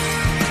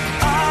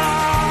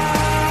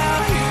 Oh,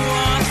 you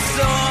are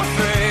so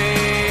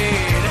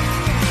afraid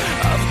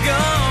of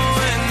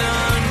going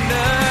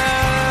under.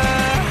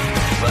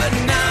 But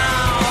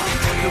now,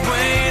 the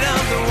weight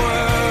of the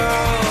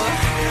world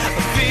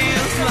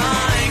feels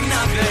like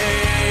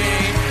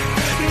nothing.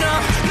 No,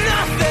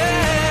 nothing.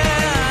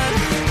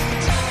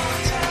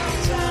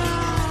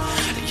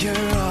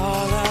 You're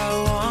all I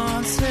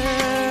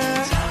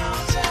wanted.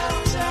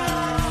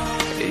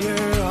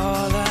 You're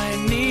all I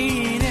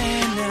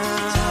needed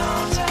now.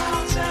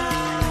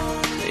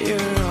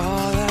 You're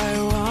all I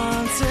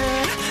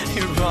wanted.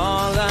 You're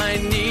all I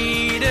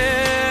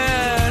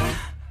needed.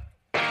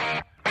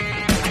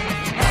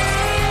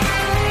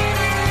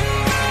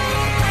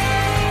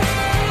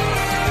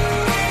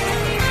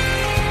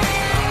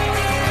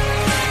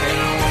 And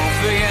I won't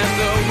forget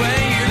the way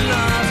you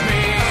love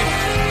me.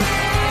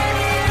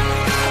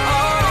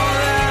 All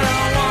that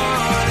I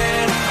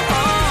wanted,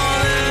 all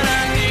that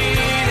I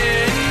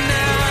needed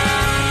now.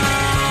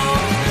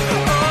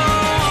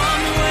 Oh, on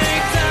the way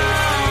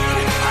down,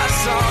 I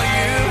saw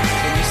you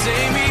and you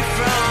saved me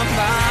from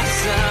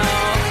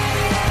myself.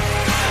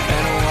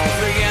 And I won't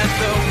forget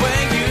the way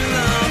you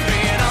love me.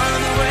 And on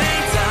the way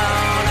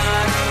down,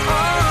 I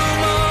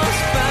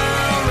almost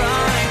fell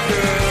right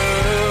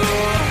through.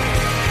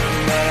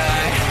 But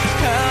I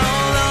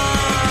held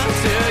on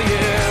to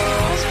you.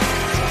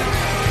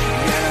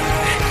 Yeah,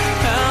 I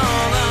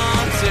held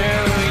on to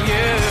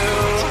you.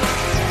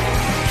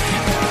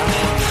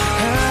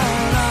 I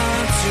held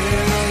on to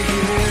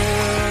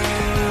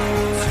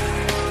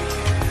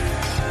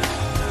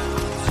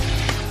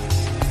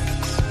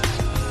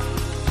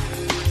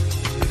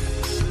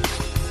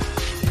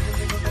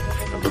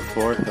Number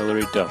 4,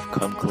 Hilary Duff,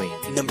 Come Clean.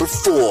 Number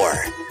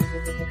 4.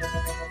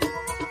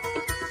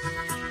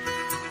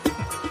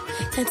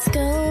 Let's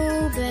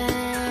go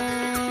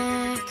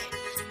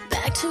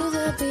back to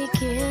the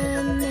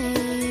beginning,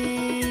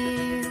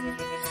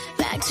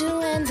 back to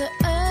when the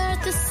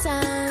earth, the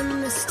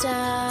sun, the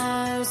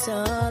stars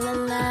all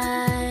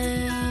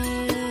aligned.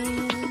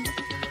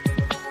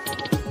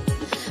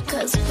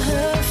 'Cause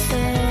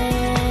perfect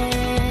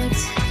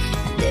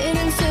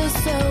didn't feel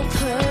so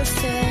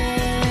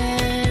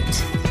perfect.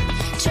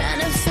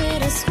 Trying to fit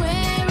a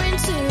square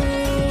into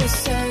a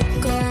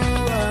circle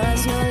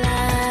was no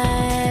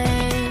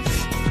life.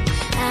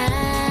 I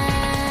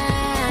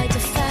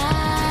defy.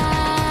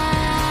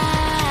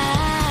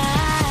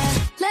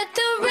 Let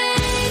the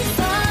rain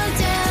fall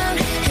down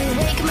and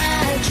wake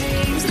my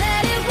dreams.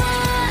 Let it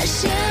wash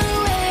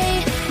away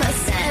my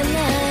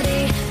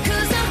sanity.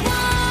 'Cause I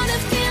wanna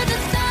feel the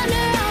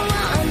thunder. I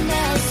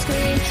wanna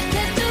scream.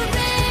 Let the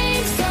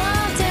rain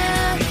fall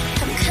down.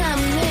 I'm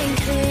coming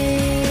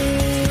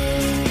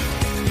clean.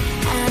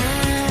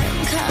 I'm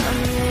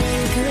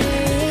coming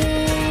clean.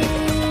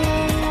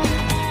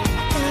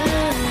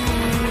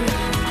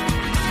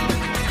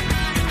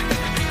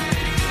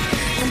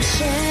 I'm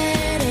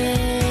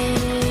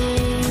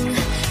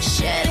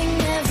shedding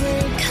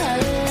every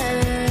color,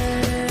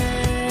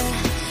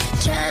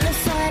 trying to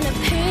find a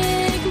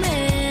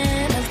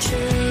pigment of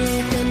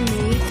truth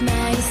beneath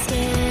my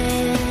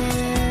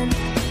skin.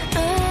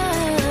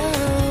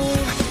 Oh,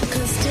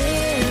 'cause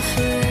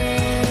different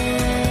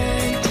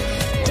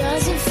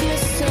doesn't feel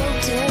so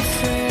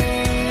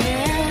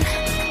different.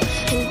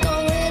 And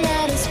going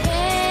out is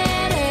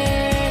better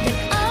than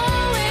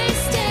always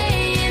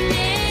staying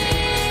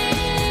in.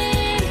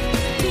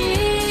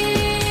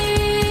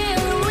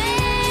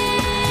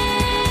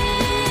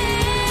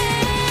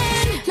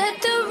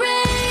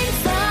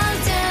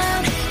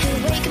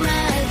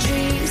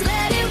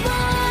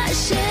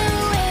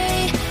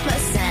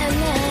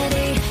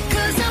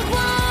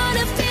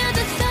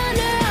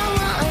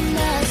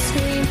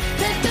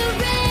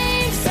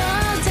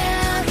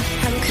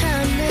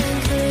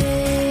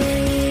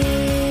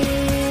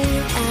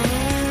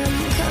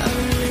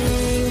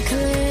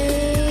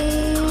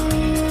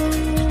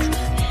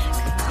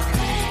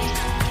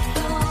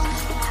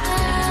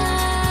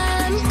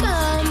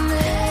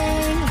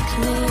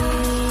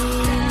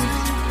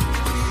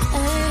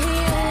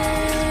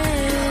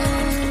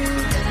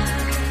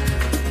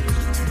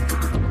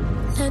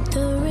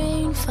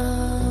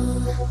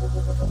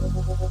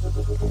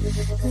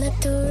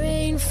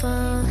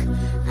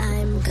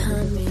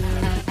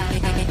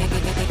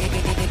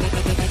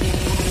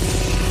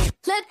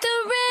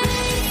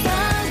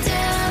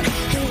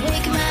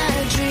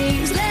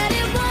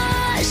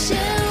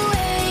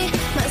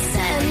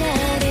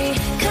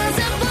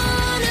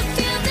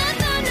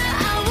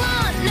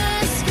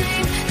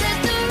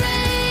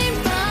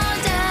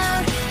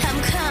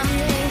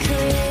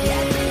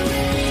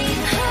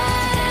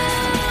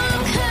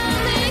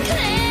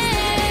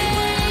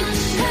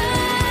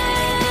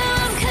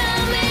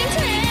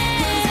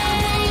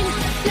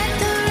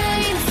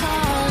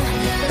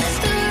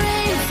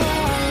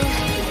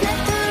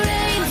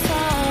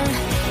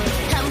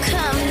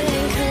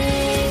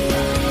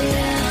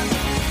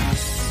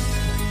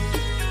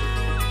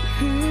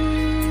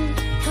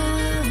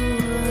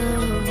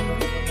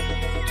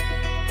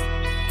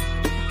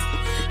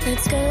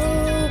 Let's go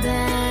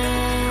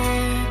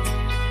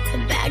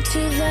back to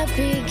the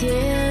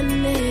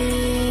beginning.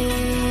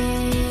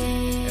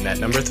 And at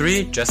number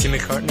 3, Jesse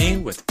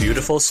McCartney with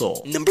Beautiful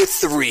Soul. Number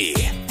 3.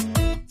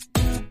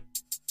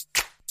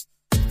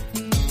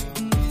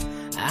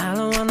 I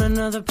don't want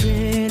another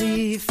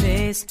pretty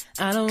face.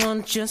 I don't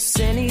want just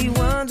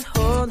anyone to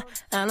hold.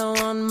 I don't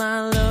want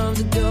my love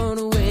to go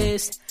to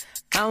waste.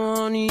 I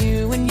want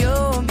you and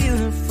your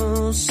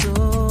beautiful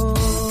soul.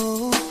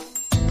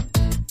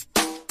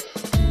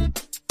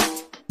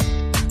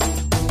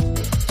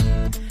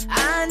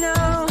 I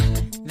know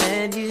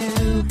that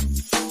you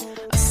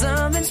are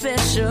something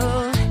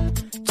special.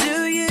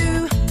 To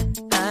you,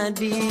 I'd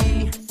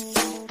be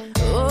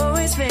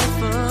always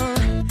faithful.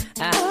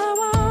 I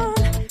want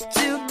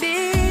to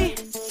be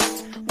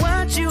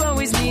what you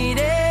always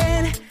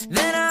needed.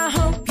 Then I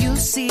hope you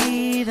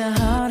see the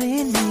heart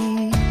in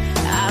me.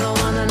 I don't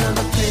want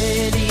another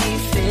pretty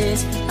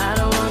face. I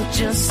don't want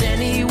just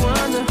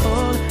anyone to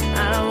hold.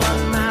 I don't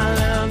want my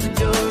love to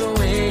go to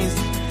waste.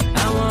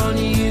 I want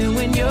you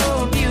and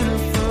your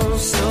beautiful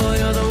soul.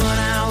 You're the one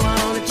I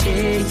want to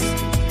chase.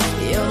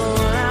 You're the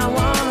one I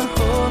want to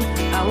hold.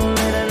 I won't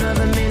let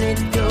another minute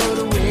go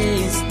to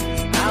waste.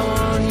 I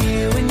want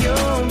you and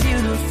your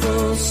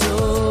beautiful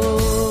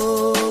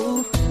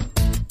soul.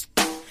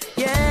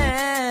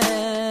 Yeah.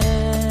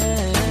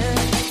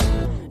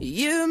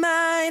 You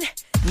might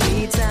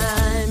need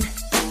time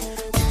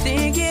to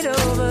think it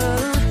over,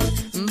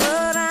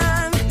 but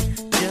I'm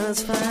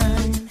just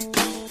fine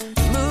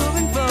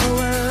moving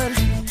forward.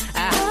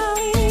 I'll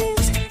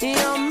ease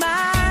your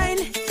mind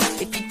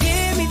if you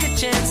give me the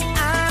chance.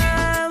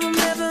 I will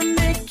never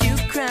make you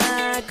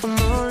cry. Come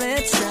on,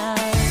 let's try.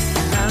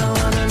 I don't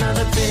want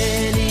another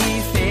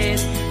pretty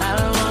face. I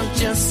don't want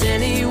just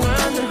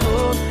anyone to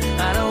hold.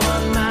 I don't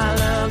want my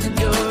love to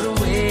go to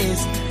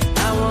waste.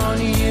 I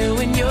want you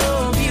and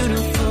your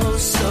beautiful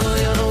soul.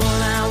 You're the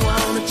one I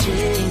want to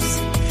chase.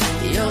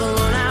 You're the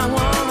one I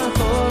want to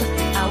hold.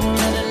 I won't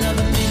let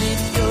another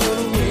minute go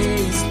to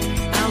waste.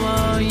 I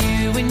want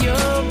you and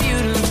your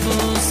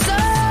beautiful soul.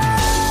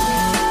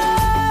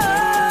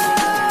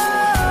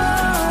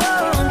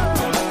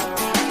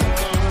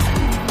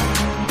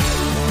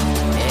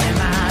 Am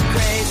I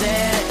crazy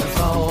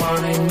for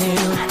wanting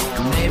you?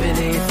 Maybe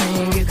they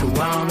think you could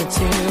want me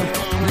too.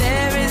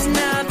 There is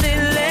nothing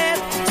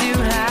left to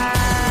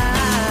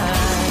hide.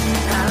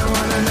 I don't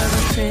want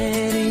another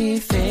pretty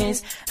face.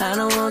 I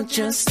don't want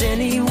just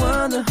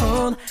anyone to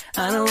hold.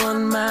 I don't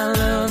want my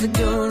love to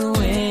go to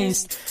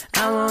waste.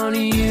 I want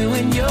you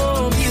and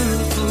your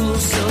beautiful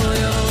soul.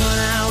 You're the one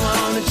I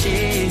want to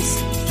chase.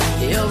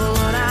 You're the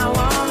one I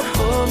want to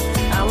hold.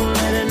 I won't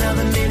let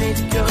another minute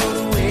go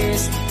to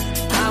waste.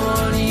 I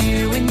want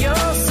you and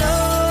your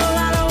soul.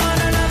 I don't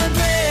want another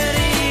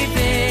pretty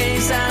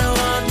face. I don't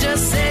want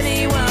just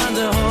anyone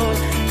to hold.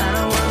 I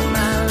don't want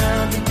my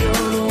love to go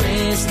to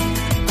waste.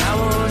 I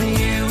want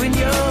you and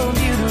your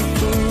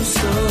beautiful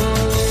soul.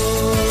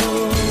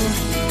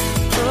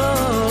 Oh,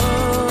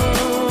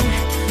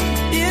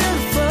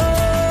 beautiful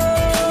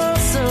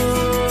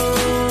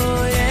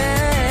soul,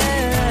 yeah.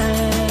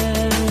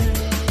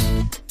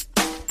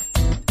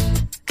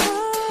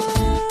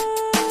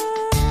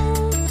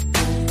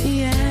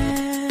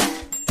 Yeah.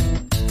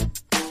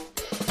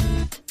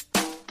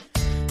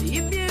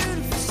 You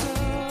beautiful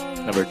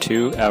soul. Number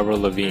 2, Avril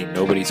Lavigne,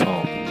 Nobody's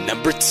Home.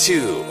 Number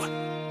 2.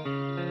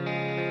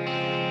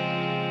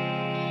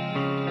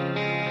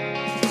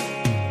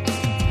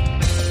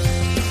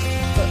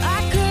 I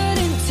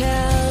couldn't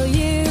tell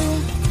you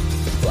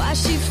why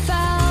she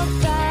felt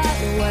that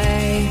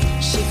way.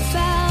 She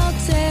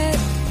felt it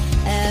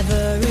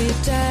every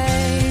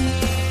day.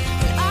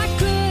 I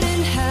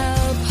couldn't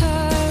help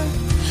her.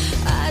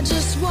 I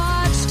just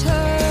watched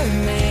her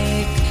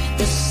make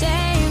the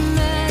same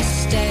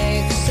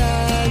mistakes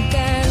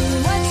again.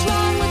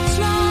 What's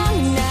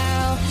wrong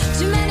now?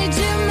 Too many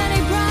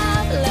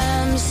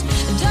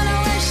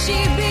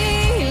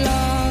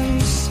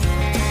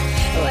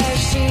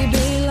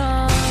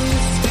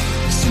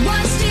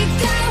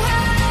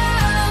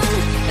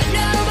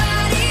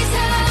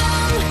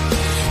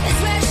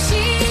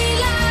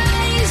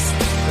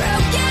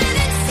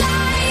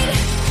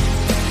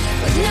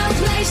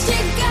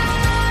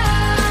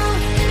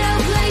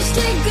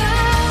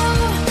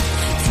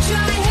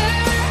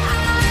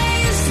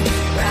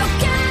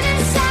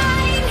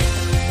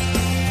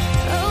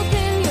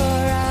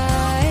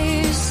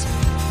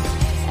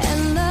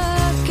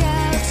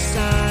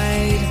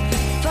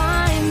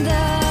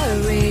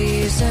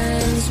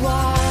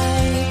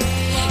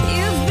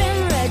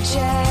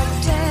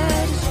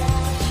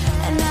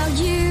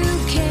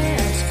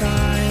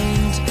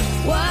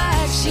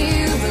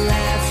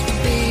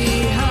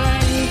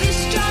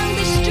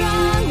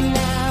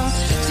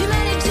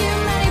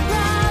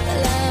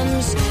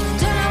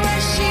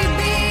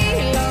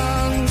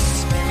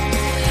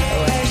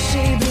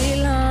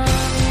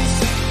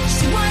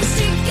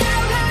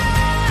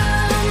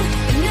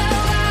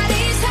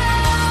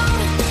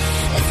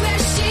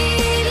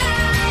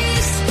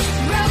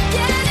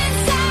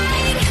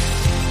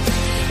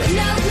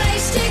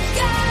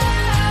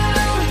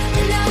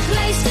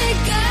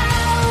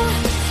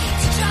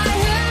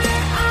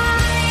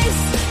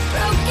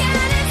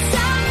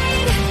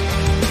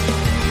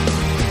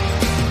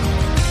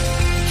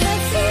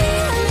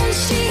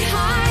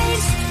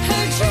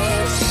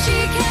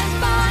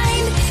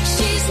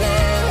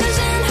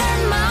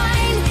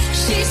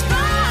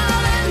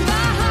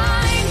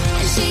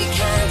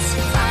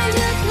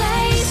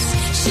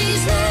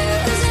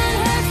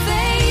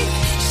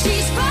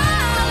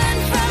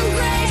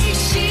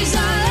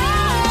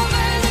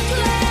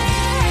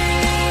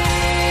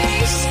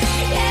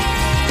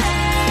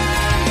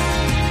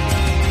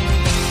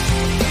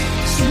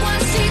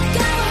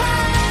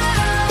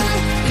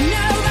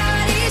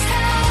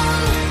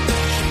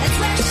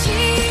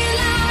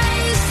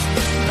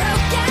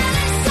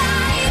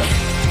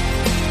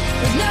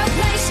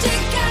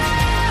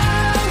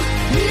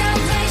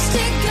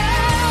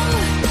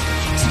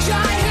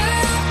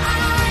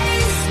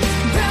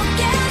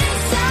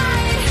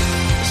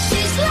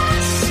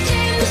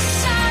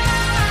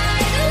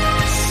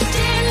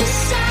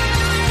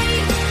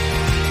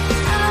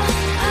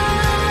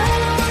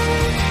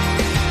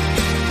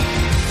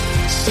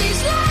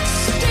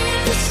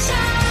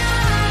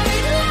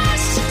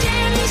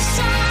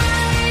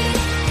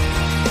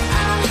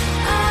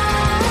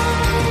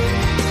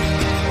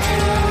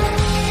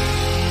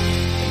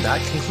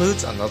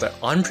includes another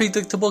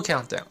unpredictable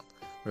countdown.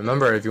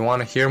 Remember, if you want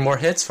to hear more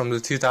hits from the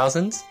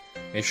 2000s,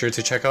 make sure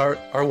to check out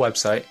our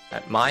website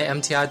at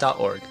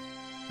mymti.org.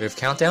 We have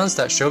countdowns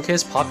that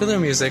showcase popular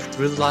music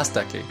through the last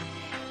decade.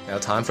 Now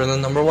time for the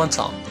number one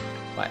song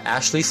by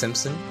Ashley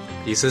Simpson,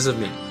 Pieces of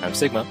Me. I'm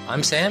Sigma.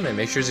 I'm Sam, and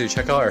make sure to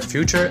check out our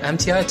future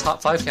MTI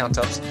Top 5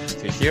 Count-Ups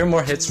to hear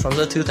more hits from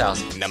the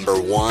 2000s. Number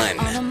 1.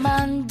 On a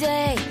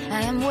Monday,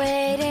 I am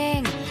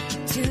waiting.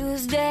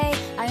 Tuesday,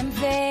 I am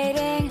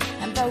fading.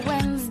 And by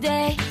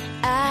Wednesday,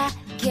 I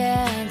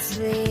can't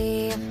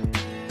sleep.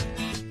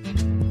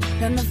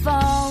 Then the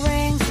phone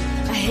rings,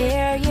 I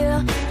hear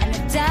you. And the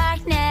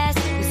darkness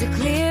is a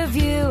clear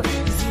view.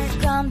 'Cause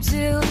you've come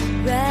to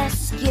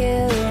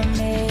rescue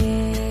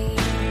me.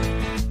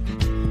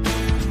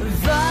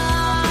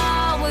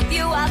 Fall with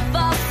you, I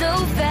fall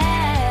so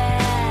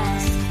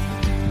fast.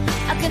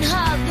 I can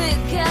hardly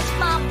catch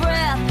my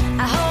breath.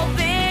 I hope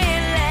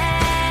it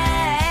lasts.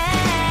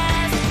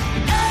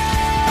 Oh,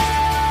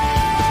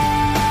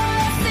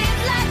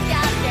 seems like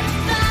I can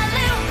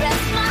finally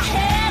rest my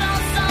head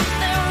on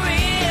something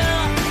real.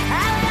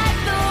 I like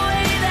the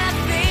way that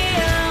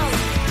feels.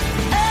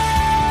 Oh,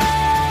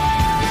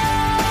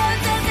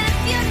 as if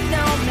you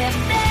know me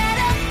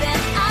better than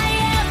I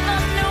ever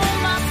knew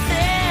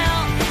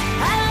myself.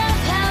 I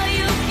love how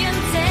you can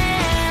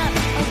tell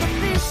all the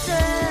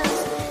pieces,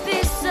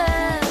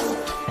 pieces,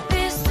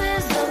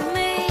 pieces of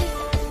me.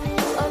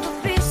 All the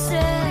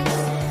pieces,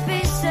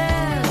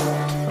 pieces,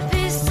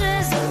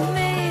 pieces of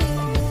me.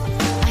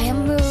 I am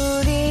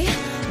moody,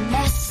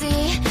 messy.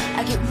 I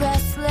get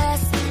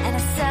restless and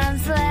it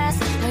sounds less.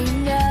 But you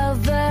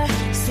never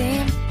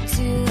seem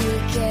to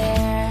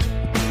care.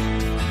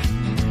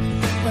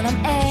 When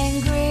I'm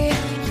angry,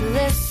 you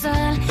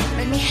listen,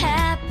 make me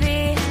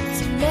happy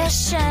to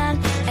listen,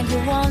 and you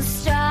won't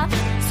stop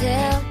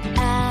till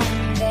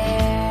I'm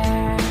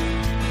there.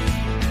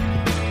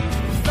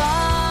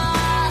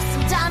 Fall,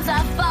 sometimes I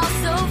fall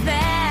so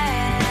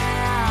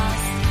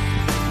fast.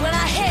 When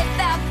I hit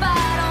that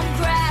bottom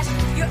crash,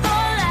 you're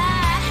all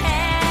I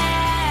have.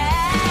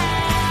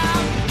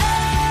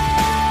 Oh,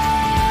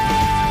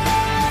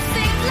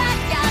 seems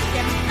like I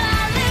can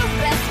finally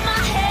rest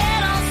my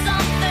head on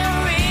something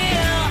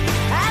real.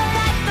 I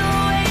like the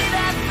way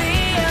that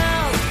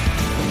feels.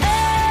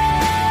 Oh,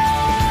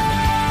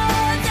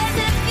 as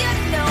if you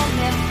know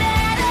me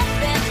better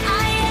than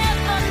I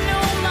ever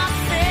knew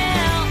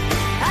myself.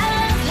 I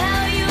love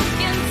how you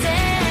can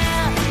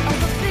tell all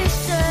the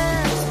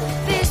pieces,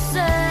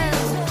 pieces,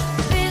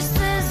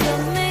 pieces of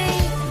me.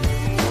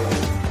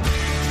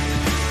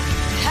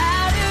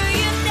 How do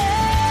you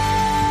know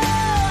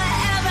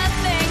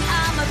everything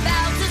I'm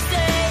about to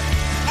say?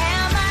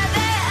 Am I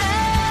that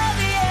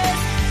obvious?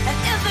 And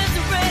if it's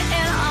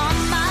written on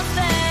my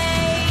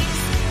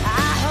face,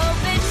 I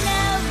hope it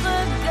never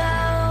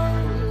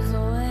goes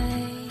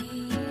away.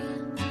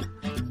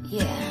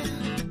 Yeah.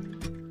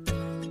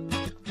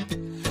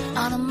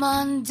 On a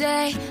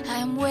Monday, I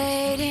am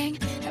waiting,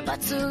 and by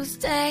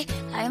Tuesday,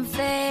 I am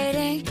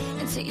fading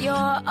into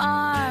your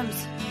arms,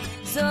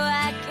 so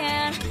I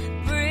can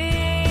breathe.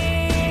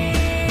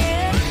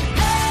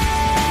 Oh,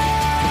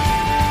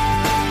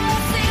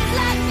 seems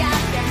like I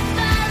can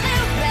finally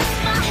rest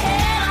my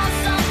head on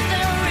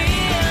something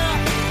real.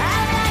 I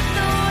like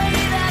the way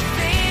that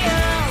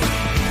feels.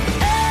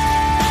 Oh,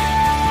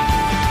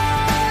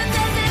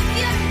 as if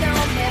you know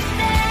me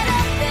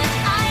better than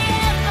I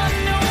ever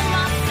knew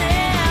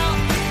myself.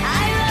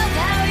 I love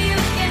how you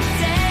can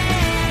tell.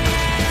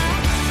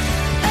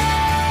 I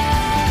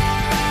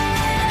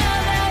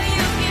love how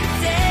you can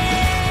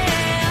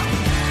tell.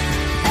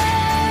 I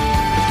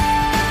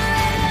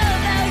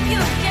love how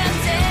you can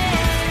tell.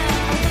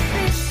 All the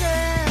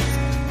pieces,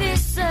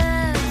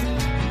 pieces,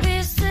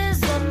 pieces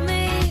of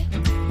me.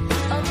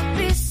 All the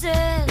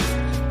pieces,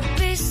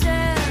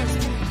 pieces,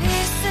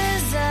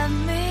 pieces of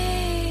me.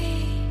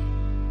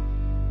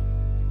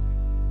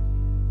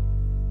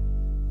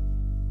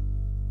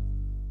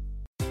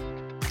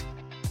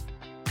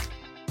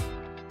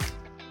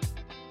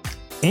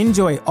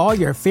 Enjoy all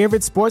your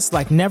favorite sports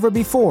like never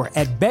before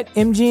at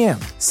BetMGM.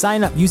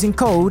 Sign up using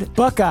code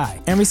Buckeye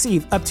and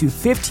receive up to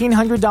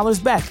 $1,500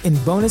 back in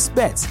bonus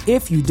bets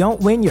if you don't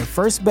win your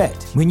first bet.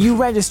 When you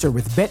register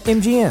with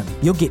BetMGM,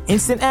 you'll get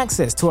instant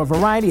access to a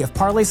variety of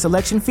parlay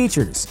selection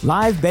features,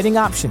 live betting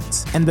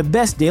options, and the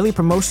best daily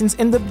promotions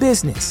in the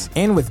business.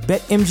 And with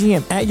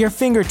BetMGM at your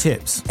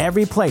fingertips,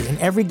 every play and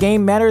every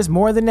game matters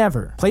more than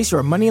ever. Place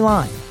your money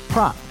line,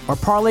 prop, or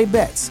parlay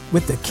bets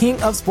with the king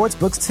of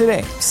sportsbooks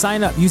today.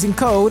 Sign up using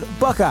code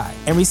Buckeye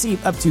and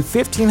receive up to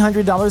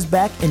 $1,500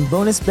 back in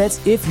bonus bets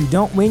if you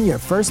don't win your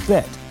first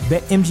bet.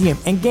 BetMGM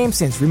and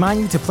GameSense remind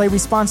you to play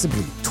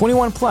responsibly.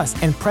 21 plus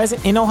and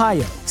present in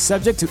Ohio,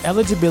 subject to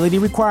eligibility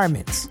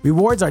requirements.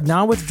 Rewards are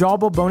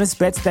non-withdrawable bonus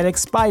bets that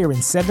expire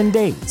in 7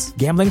 days.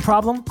 Gambling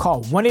problem?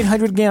 Call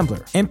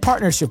 1-800-GAMBLER. In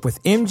partnership with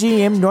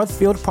MGM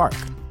Northfield Park.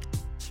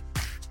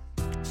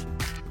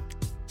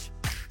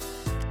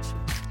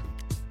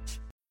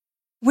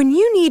 When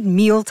you need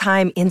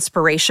mealtime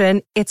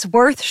inspiration, it's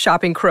worth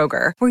shopping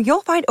Kroger, where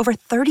you'll find over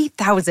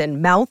 30,000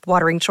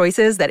 mouth-watering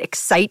choices that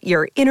excite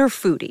your inner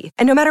foodie.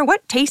 And no matter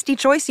what tasty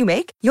choice you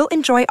make, you'll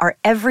enjoy our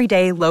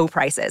everyday low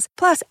prices,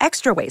 plus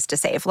extra ways to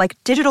save, like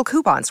digital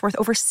coupons worth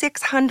over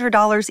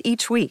 $600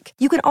 each week.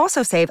 You can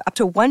also save up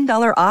to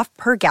 $1 off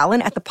per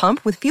gallon at the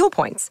pump with fuel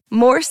points.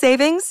 More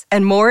savings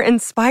and more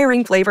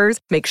inspiring flavors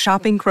make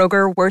shopping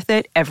Kroger worth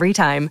it every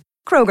time.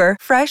 Kroger,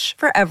 fresh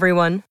for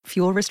everyone.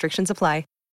 Fuel restrictions apply.